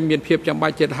នេះលែងមានភាពចាំបា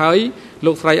ច់ចិត្តហើយ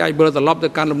លោកស្រីអាចវិលត្រឡប់ទៅ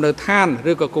កាន់លំនៅឋាន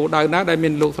ឬក៏គោលដៅណាដែលមា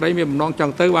នលោកស្រីមានបំណងច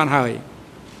ង់ទៅបានហើយ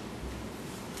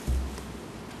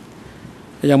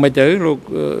យ៉ាងម៉េចទៅលោក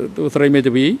ស្រីមេ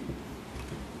ធាវី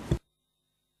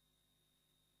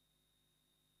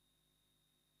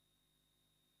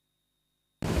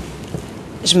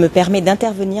Je me permets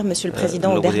d'intervenir, Monsieur le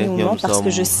Président, au dernier moment parce que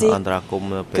je sais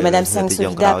que Madame SEANG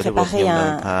Sovida a préparé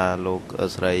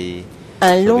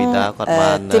un long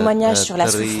témoignage sur la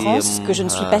souffrance que je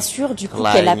ne suis pas sûre du coup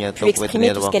qu'elle a pu exprimer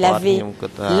tout ce qu'elle avait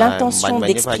l'intention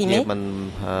d'exprimer.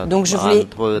 Donc je voulais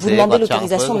vous demander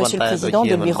l'autorisation, Monsieur le Président,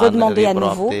 de lui redemander à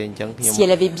nouveau si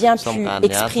elle avait bien pu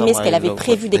exprimer ce qu'elle avait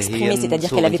prévu d'exprimer, c'est-à-dire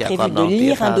qu'elle avait prévu de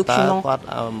lire un document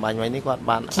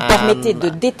qui permettait de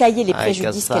détailler les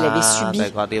préjudices qu'elle avait subis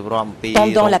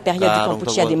pendant la période du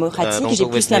Kampuchea démocratique. J'ai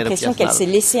plus l'impression qu'elle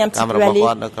s'est laissée un petit peu aller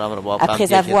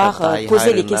après avoir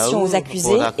posé les questions aux accusés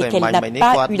et qu'elle n'a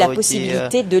pas eu la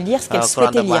possibilité de lire ce qu'elle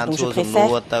souhaitait lire. Donc je préfère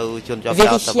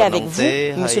vérifier avec vous,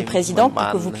 Monsieur le Président, pour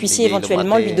que vous puissiez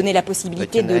éventuellement lui donner la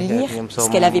possibilité de lire ce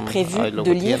qu'elle avait prévu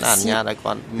de lire si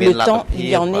le temps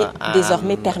lui en est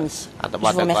désormais permis. Je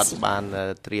vous remercie.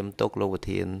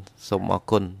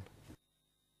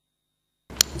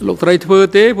 លោកស្រីធ្វើ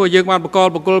ទេព្រោះយើងបានបក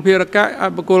លភារកិច្ច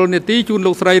បកលនីតិជូន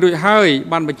លោកស្រីរួចហើយ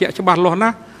បានបញ្ជាក់ច្បាស់លាស់ណា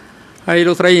ស់ហើយ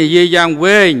លោកស្រីនិយាយយ៉ាង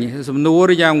វែងសំណួ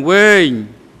រយ៉ាងវែង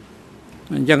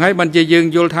អញ្ចឹងហើយបានជាយើង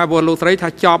យល់ថាលោកស្រីថា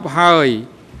ចប់ហើយ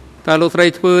តើលោកស្រី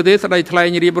ធ្វើទេស្ដីថ្លែង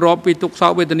រៀបរាប់ពីទុក្ខសោ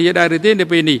កវេទនាដែរឬទេនៅ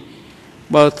ពេលនេះ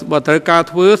បើត្រូវការ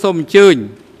ធ្វើសូមអញ្ជើញ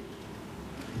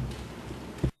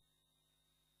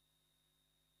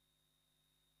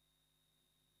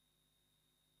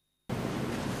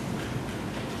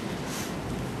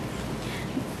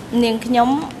នាងខ្ញុំ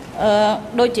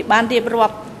ដូចជាបានរៀបរា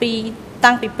ប់ពី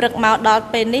តាំងពីព្រឹកមកដល់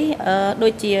ពេលនេះដូ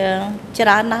ចជាច្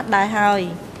រើនណាស់ដែរហើយ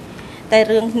តែ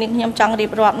រឿងនាងខ្ញុំចង់រៀ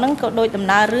បរាប់ហ្នឹងក៏ដូចដំ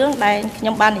ណើររឿងដែលខ្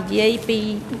ញុំបាននិយាយពី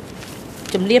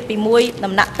ជំរាបពីមួយ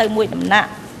ដំណាក់ទៅមួយដំណាក់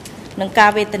នឹងការ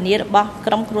វេទនារបស់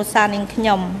ក្រុមគ្រួសារនាងខ្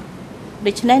ញុំ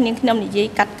ដូច្នេះនាងខ្ញុំនិយាយ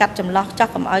កាត់ចម្លោះចោះ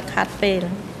កុំឲ្យខាត់ពេល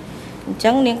អញ្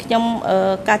ចឹងនាងខ្ញុំ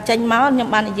ការចេញមកខ្ញុំ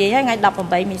បាននិយាយហើយថ្ងៃ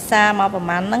 18 មេសាមកប្រ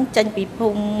ហែលហ្នឹងចេញពីភូ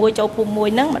មិមួយចូលភូមិមួយ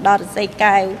ហ្នឹងមកដល់រស័យ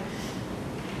កែវ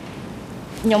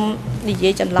ខ្ញុំនិយា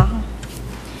យចន្លោះ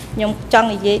ខ្ញុំចង់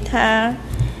និយាយថា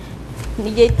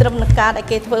និយាយត្រឹមនឹងការដែល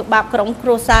គេធ្វើបាបក្រុមគ្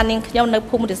រួសារនាងខ្ញុំនៅ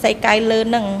ភូមិរស័យកែវលើ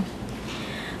ហ្នឹង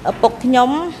ឪពុកខ្ញុំ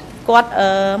គាត់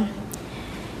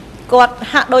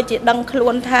ហាក់ដូចជាដឹងខ្លួ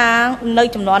នថានៅ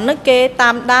ចំនួននេះគេតា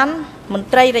មដានមន្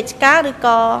ត្រីរាជការឬ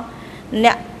ក៏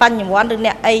អ្នកបញ្ញវន្តឬ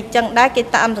អ្នកអីចឹងដែរគេ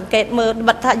តាមសង្កេតមើល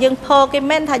បាត់ថាយើងផគេ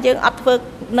មែនថាយើងអត់ធ្វើ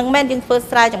នឹងមែនយើងធ្វើ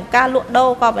ស្រែចម្ការលក់ដូរ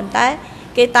ក៏ប៉ុន្តែ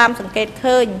គេតាមសង្កេត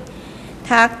ឃើញ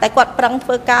ថាតែគាត់ប្រឹងធ្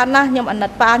វើការណាស់ខ្ញុំអាណិ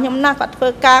តប៉ាខ្ញុំណាស់គាត់ធ្វើ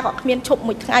ការគាត់គ្មានឈប់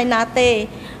មួយថ្ងៃណាទេ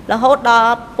រហូតដ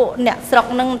ល់ពួកអ្នកស្រុក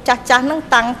នឹងចាស់ហ្នឹង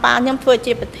តាំងប៉ាខ្ញុំធ្វើ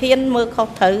ជាប្រធានមើលខុស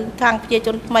ត្រូវខាងប្រជាជ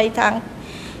នថ្មីខាង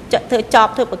ធ្វើច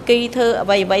ប់ធ្វើបកីធ្វើអ្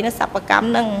វីៗនៅសកម្មកម្ម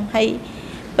ហ្នឹងហើយ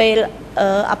ពេល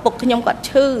ឪពុកខ្ញុំគាត់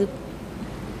ឈឺ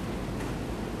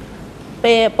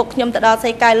ពេលពុកខ្ញុំទៅដល់សៃ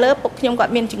កែលើពុកខ្ញុំគា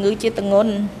ត់មានជំងឺជាទង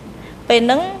ន់ពេលហ្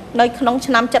នឹងនៅក្នុង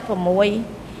ឆ្នាំ 76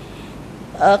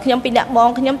 ខ្ញុំពីអ្នកបង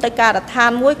ខ្ញុំទៅការដ្ឋា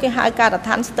នមួយគេហៅការដ្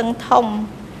ឋានស្ទឹងធំ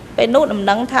ពេលនោះដំ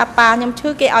ណឹងថាប៉ាខ្ញុំឈឺ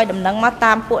គេឲ្យដំណឹងមក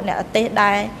តាមពួកអ្នកអទេស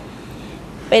ដែរ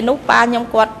ពេលនោះប៉ាខ្ញុំ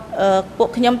គាត់ពួក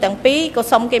ខ្ញុំទាំងពីរក៏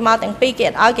សុំគេមកទាំងពីរគេ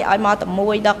អត់ឲ្យគេឲ្យមកតែមួ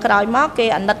យដល់ក្រោយមកគេ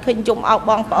អាណិតឃើញយំអោប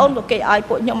បងប្អូនក៏គេឲ្យ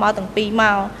ពួកខ្ញុំមកទាំងពីរម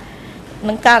ក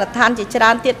នឹងការដ្ឋានជាច្រើ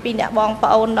នទៀតពីអ្នកបងប្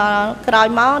អូនដល់ក្រោយ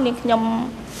មកនាងខ្ញុំ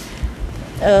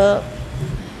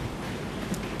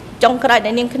ចុងក្រោយ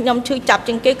ដែលនាងខ្ញុំឈឺចាប់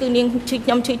ជាងគេគឺនាងខ្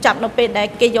ញុំឈឺចាប់នៅពេលដែល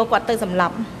គេយកគាត់ទៅសម្លា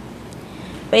ប់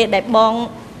ពេលដែលបង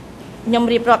ខ្ញុំ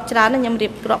រៀបរាប់ច្រើនខ្ញុំរៀ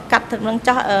បរាប់កាត់ទៅនឹង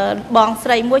ចាស់បងស្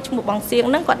រីមួយឈ្មោះបងសៀង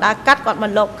ហ្នឹងគាត់ដើរកាត់គាត់ម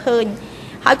កលោកឃើញ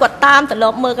ហើយគាត់តាមទៅលោ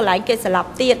កមើលកន្លែងគេសម្លាប់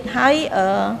ទៀតហើយ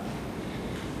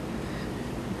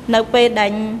នៅពេលដែ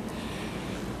ល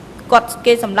គាត់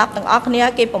គេសម្លាប់ទាំងអស់គ្នា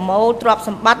គេប្រមូលទ្រព្យស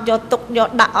ម្បត្តិយកទុកយក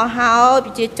ដាក់អស់ហើយប្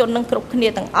រជាជននឹងគ្រប់គ្នា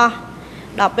ទាំងអស់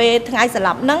ដល់ពេលថ្ងៃសម្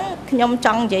លាប់ហ្នឹងខ្ញុំច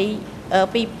ង់និយាយ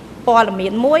ពីព័ត៌មា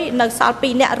នមួយនៅសល់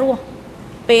 2 នាក់រស់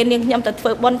ពេលនាងខ្ញុំទៅធ្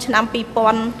វើបុណ្យឆ្នាំ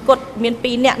 2000 គាត់មាន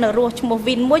 2 នាក់នៅរស់ឈ្មោះ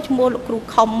វិនមួយឈ្មោះលោកគ្រូ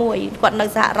ខំមួយគាត់នៅ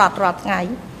សហរដ្ឋរាល់ថ្ងៃ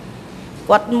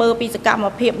គាត់មើលពីសកម្ម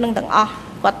ភាពនឹងទាំងអស់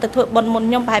គាត់ទៅធ្វើបុណ្យមុន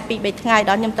ខ្ញុំប្រហែល2 3ថ្ងៃ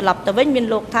ដល់ខ្ញុំត្រឡប់ទៅវិញមាន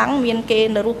លោកថាំងមានគេ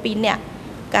នៅរស់2នាក់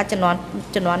ការជំនាន់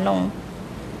នោះ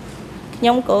ខ្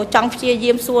ញុំក៏ចង់ព្យា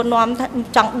យាមសួរនាំ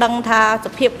ចង់ដឹងថាស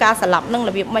ភាពការស្លាប់នឹង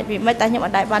របៀបម៉េចតែខ្ញុំអ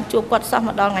ត់ដែលបានជួបគាត់សោះម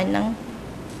កដល់ថ្ងៃហ្នឹង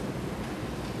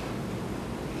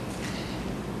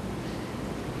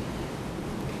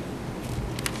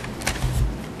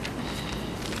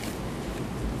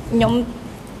ខ្ញុំ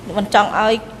មិនចង់ឲ្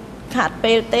យខាត់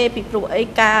ពេលទេពីព្រោះអី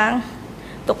ការ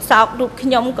ទុកសោករូបខ្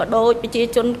ញុំក៏ដូចប្រជា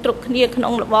ជនគ្រប់គ្នាក្នុ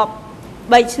ងរបប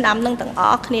3ឆ្នាំនឹងទាំងអ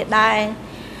ស់គ្នាដែរ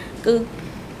គឺ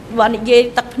បើនិយាយ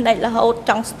ទឹកភ្នែករហូត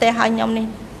ចង់ស្ទះឲ្យខ្ញុំនេះ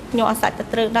ខ្ញុំអត់សាច់ទៅ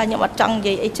ត្រូវដែរខ្ញុំអត់ចង់និ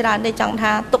យាយអីច្រើនទេចង់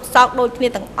ថាទុកសោកដូចគ្នា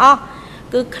ទាំងអស់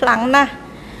គឺខ្លាំងណាស់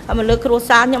មកលើគ្រួ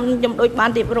សារខ្ញុំដូចបាន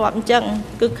រៀបរាប់អញ្ចឹង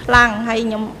គឺខ្លាំងហើយ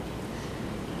ខ្ញុំ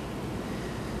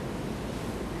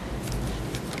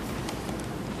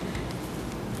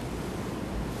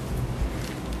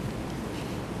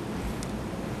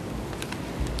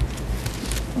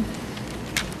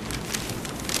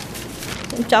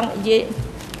ចង់និយាយ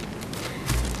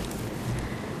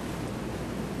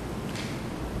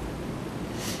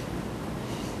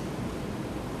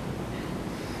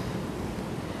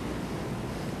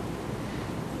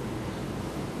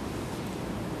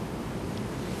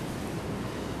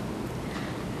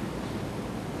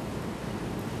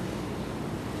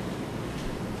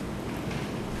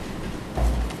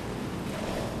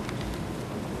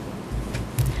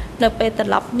នៅពេលត្រ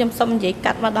ឡប់ខ្ញុំសុំនិយាយ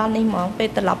កាត់មកដល់នេះហ្មងពេល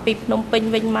ត្រឡប់ពីភ្នំពេញ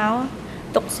វិញមក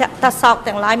ទុកសាក់តាសោក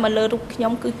ទាំងឡាយមកលើរូបខ្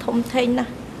ញុំគឺធំធេងណា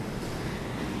ស់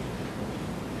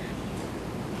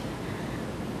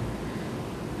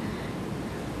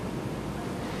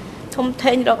ធំ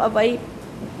ធេងរកអ្វី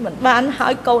មិនបានហើ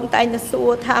យកូនតែងតែសួរ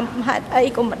ថាហេតុអី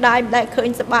ក៏ម្ដាយមិនដែលឃើញ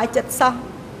សប្បាយចិត្តសោះ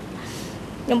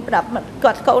ខ្ញុំប្រាប់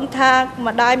គាត់កូនថា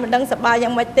ម្ដាយមិនដឹងសប្បាយយ៉ា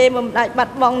ងម៉េចទេម្ដាយបា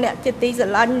ត់បង់អ្នកជាទីស្រ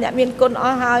ឡាញ់អ្នកមានគុណអ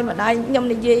ស់ហើយម្ដាយខ្ញុំ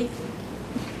និយាយ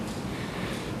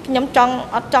ខ្ញុំចង់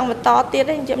អត់ចង់បន្តទៀត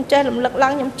ទេខ្ញុំចេះរំលឹកឡើ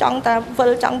ងខ្ញុំចង់តែវិ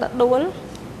លចង់តែដួល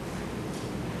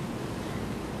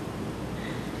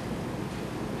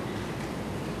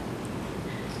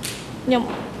ខ្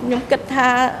ញុំគិតថា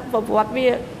ប្រវត្តិវា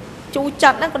ជូរច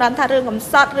ត់ណាស់គាត់ថារឿងកំ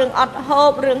សត់រឿងអត់ហូ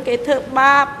បរឿងគេធ្វើ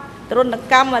បាបទរណ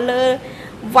កម្មមកលើ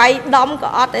វាយដំក៏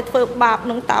អត់តែធ្វើបាប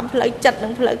នឹងតាមផ្លូវចិត្តនិ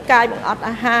ងផ្លូវកាយបង្អត់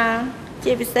អាហារ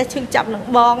ជាពិសេសឈឺចាប់នឹង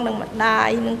បងនិងម្ដាយ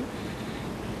នឹង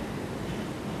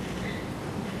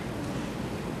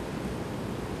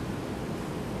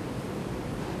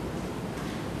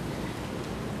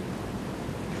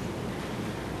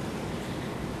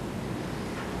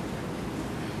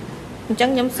អញ្ចឹង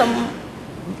ខ្ញុំសុំ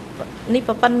នេះ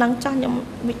ប៉ុណ្ណឹងចាស់ខ្ញុំ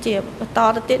វិជាបន្ត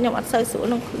ទៅទៀតខ្ញុំអត់សូវស្រួល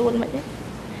នឹងខ្លួនមិនទេ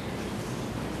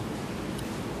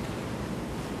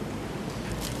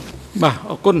បាទ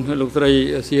អរគុណលោកស្រី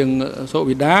សៀងសុ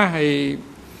វិដាហើយ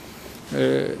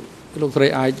លោកស្រី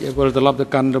អាចវិលត្រឡប់ទៅ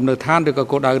កាន់លំនៅឋានឬក៏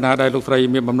គោលដៅណាដែលលោកស្រី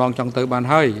មានបំណងចង់ទៅបាន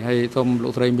ហើយសូមលោ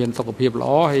កស្រីមានសុខភាពល្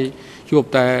អហើយជួប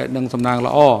តែនឹងសំណាង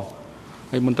ល្អ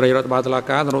ហើយមន្ត្រីរដ្ឋបាលតុលា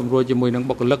ការសម្របជាមួយនឹង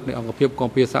បុគ្គលិកនៃអង្គភាពគ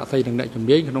ម្ពីរសាក់សីនិងអ្នកជំ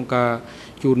នាញក្នុងការ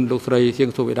ជូនលោកស្រីសៀង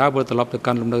សុវិដាវិលត្រឡប់ទៅ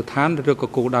កាន់លំនៅឋានឬក៏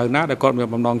គោលដៅណាដែលគាត់មាន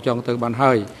បំណងចង់ទៅបាន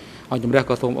ហើយឲ្យជំរះ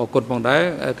ក៏សូមអរគុណផងដែរ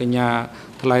កញ្ញា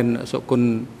ថ្លែងសុគន្ធ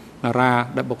នារា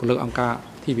ដែលបុគ្គលិកអង្គការ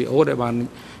TVO ដែលបាន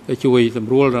ជួយស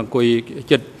ម្រួលអង្គុយ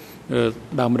ចិត្ត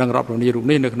ដើមរឹងរដ្ឋរនីរូប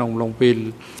នេះនៅក្នុងអំឡុងពេល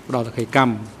ផ្ដល់សក្ខីក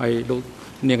ម្មហើយលោក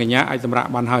នាងកញ្ញាអាចសម្រាប់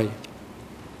បានហើយ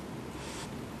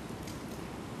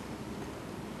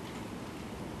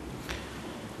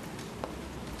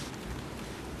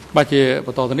បាទជាប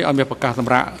ន្តទៅនេះឲ្យមានប្រកាសស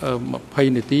ម្រាប់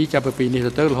20នាទីចាប់ពីនេះ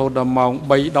ទៅរហូតដល់ម៉ោង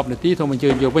 3:10 នាទីសូមអញ្ជើ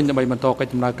ញយកវិញដើម្បីបន្តកិច្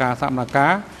ចដំណើរការសកម្មភា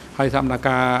ពហើយសកម្មភាព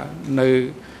នៅ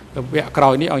វគ្គក្រោ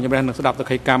យនេះអង្គជំរះនឹងស្ដាប់សក្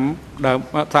ខីកម្មដើម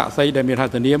សាក់សីដែលមានហ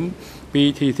ត្ថនាម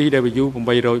PTCW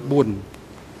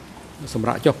 804សម្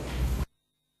រាប់ចុះ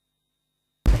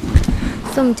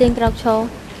សូមអញ្ជើញក្រោកឈរ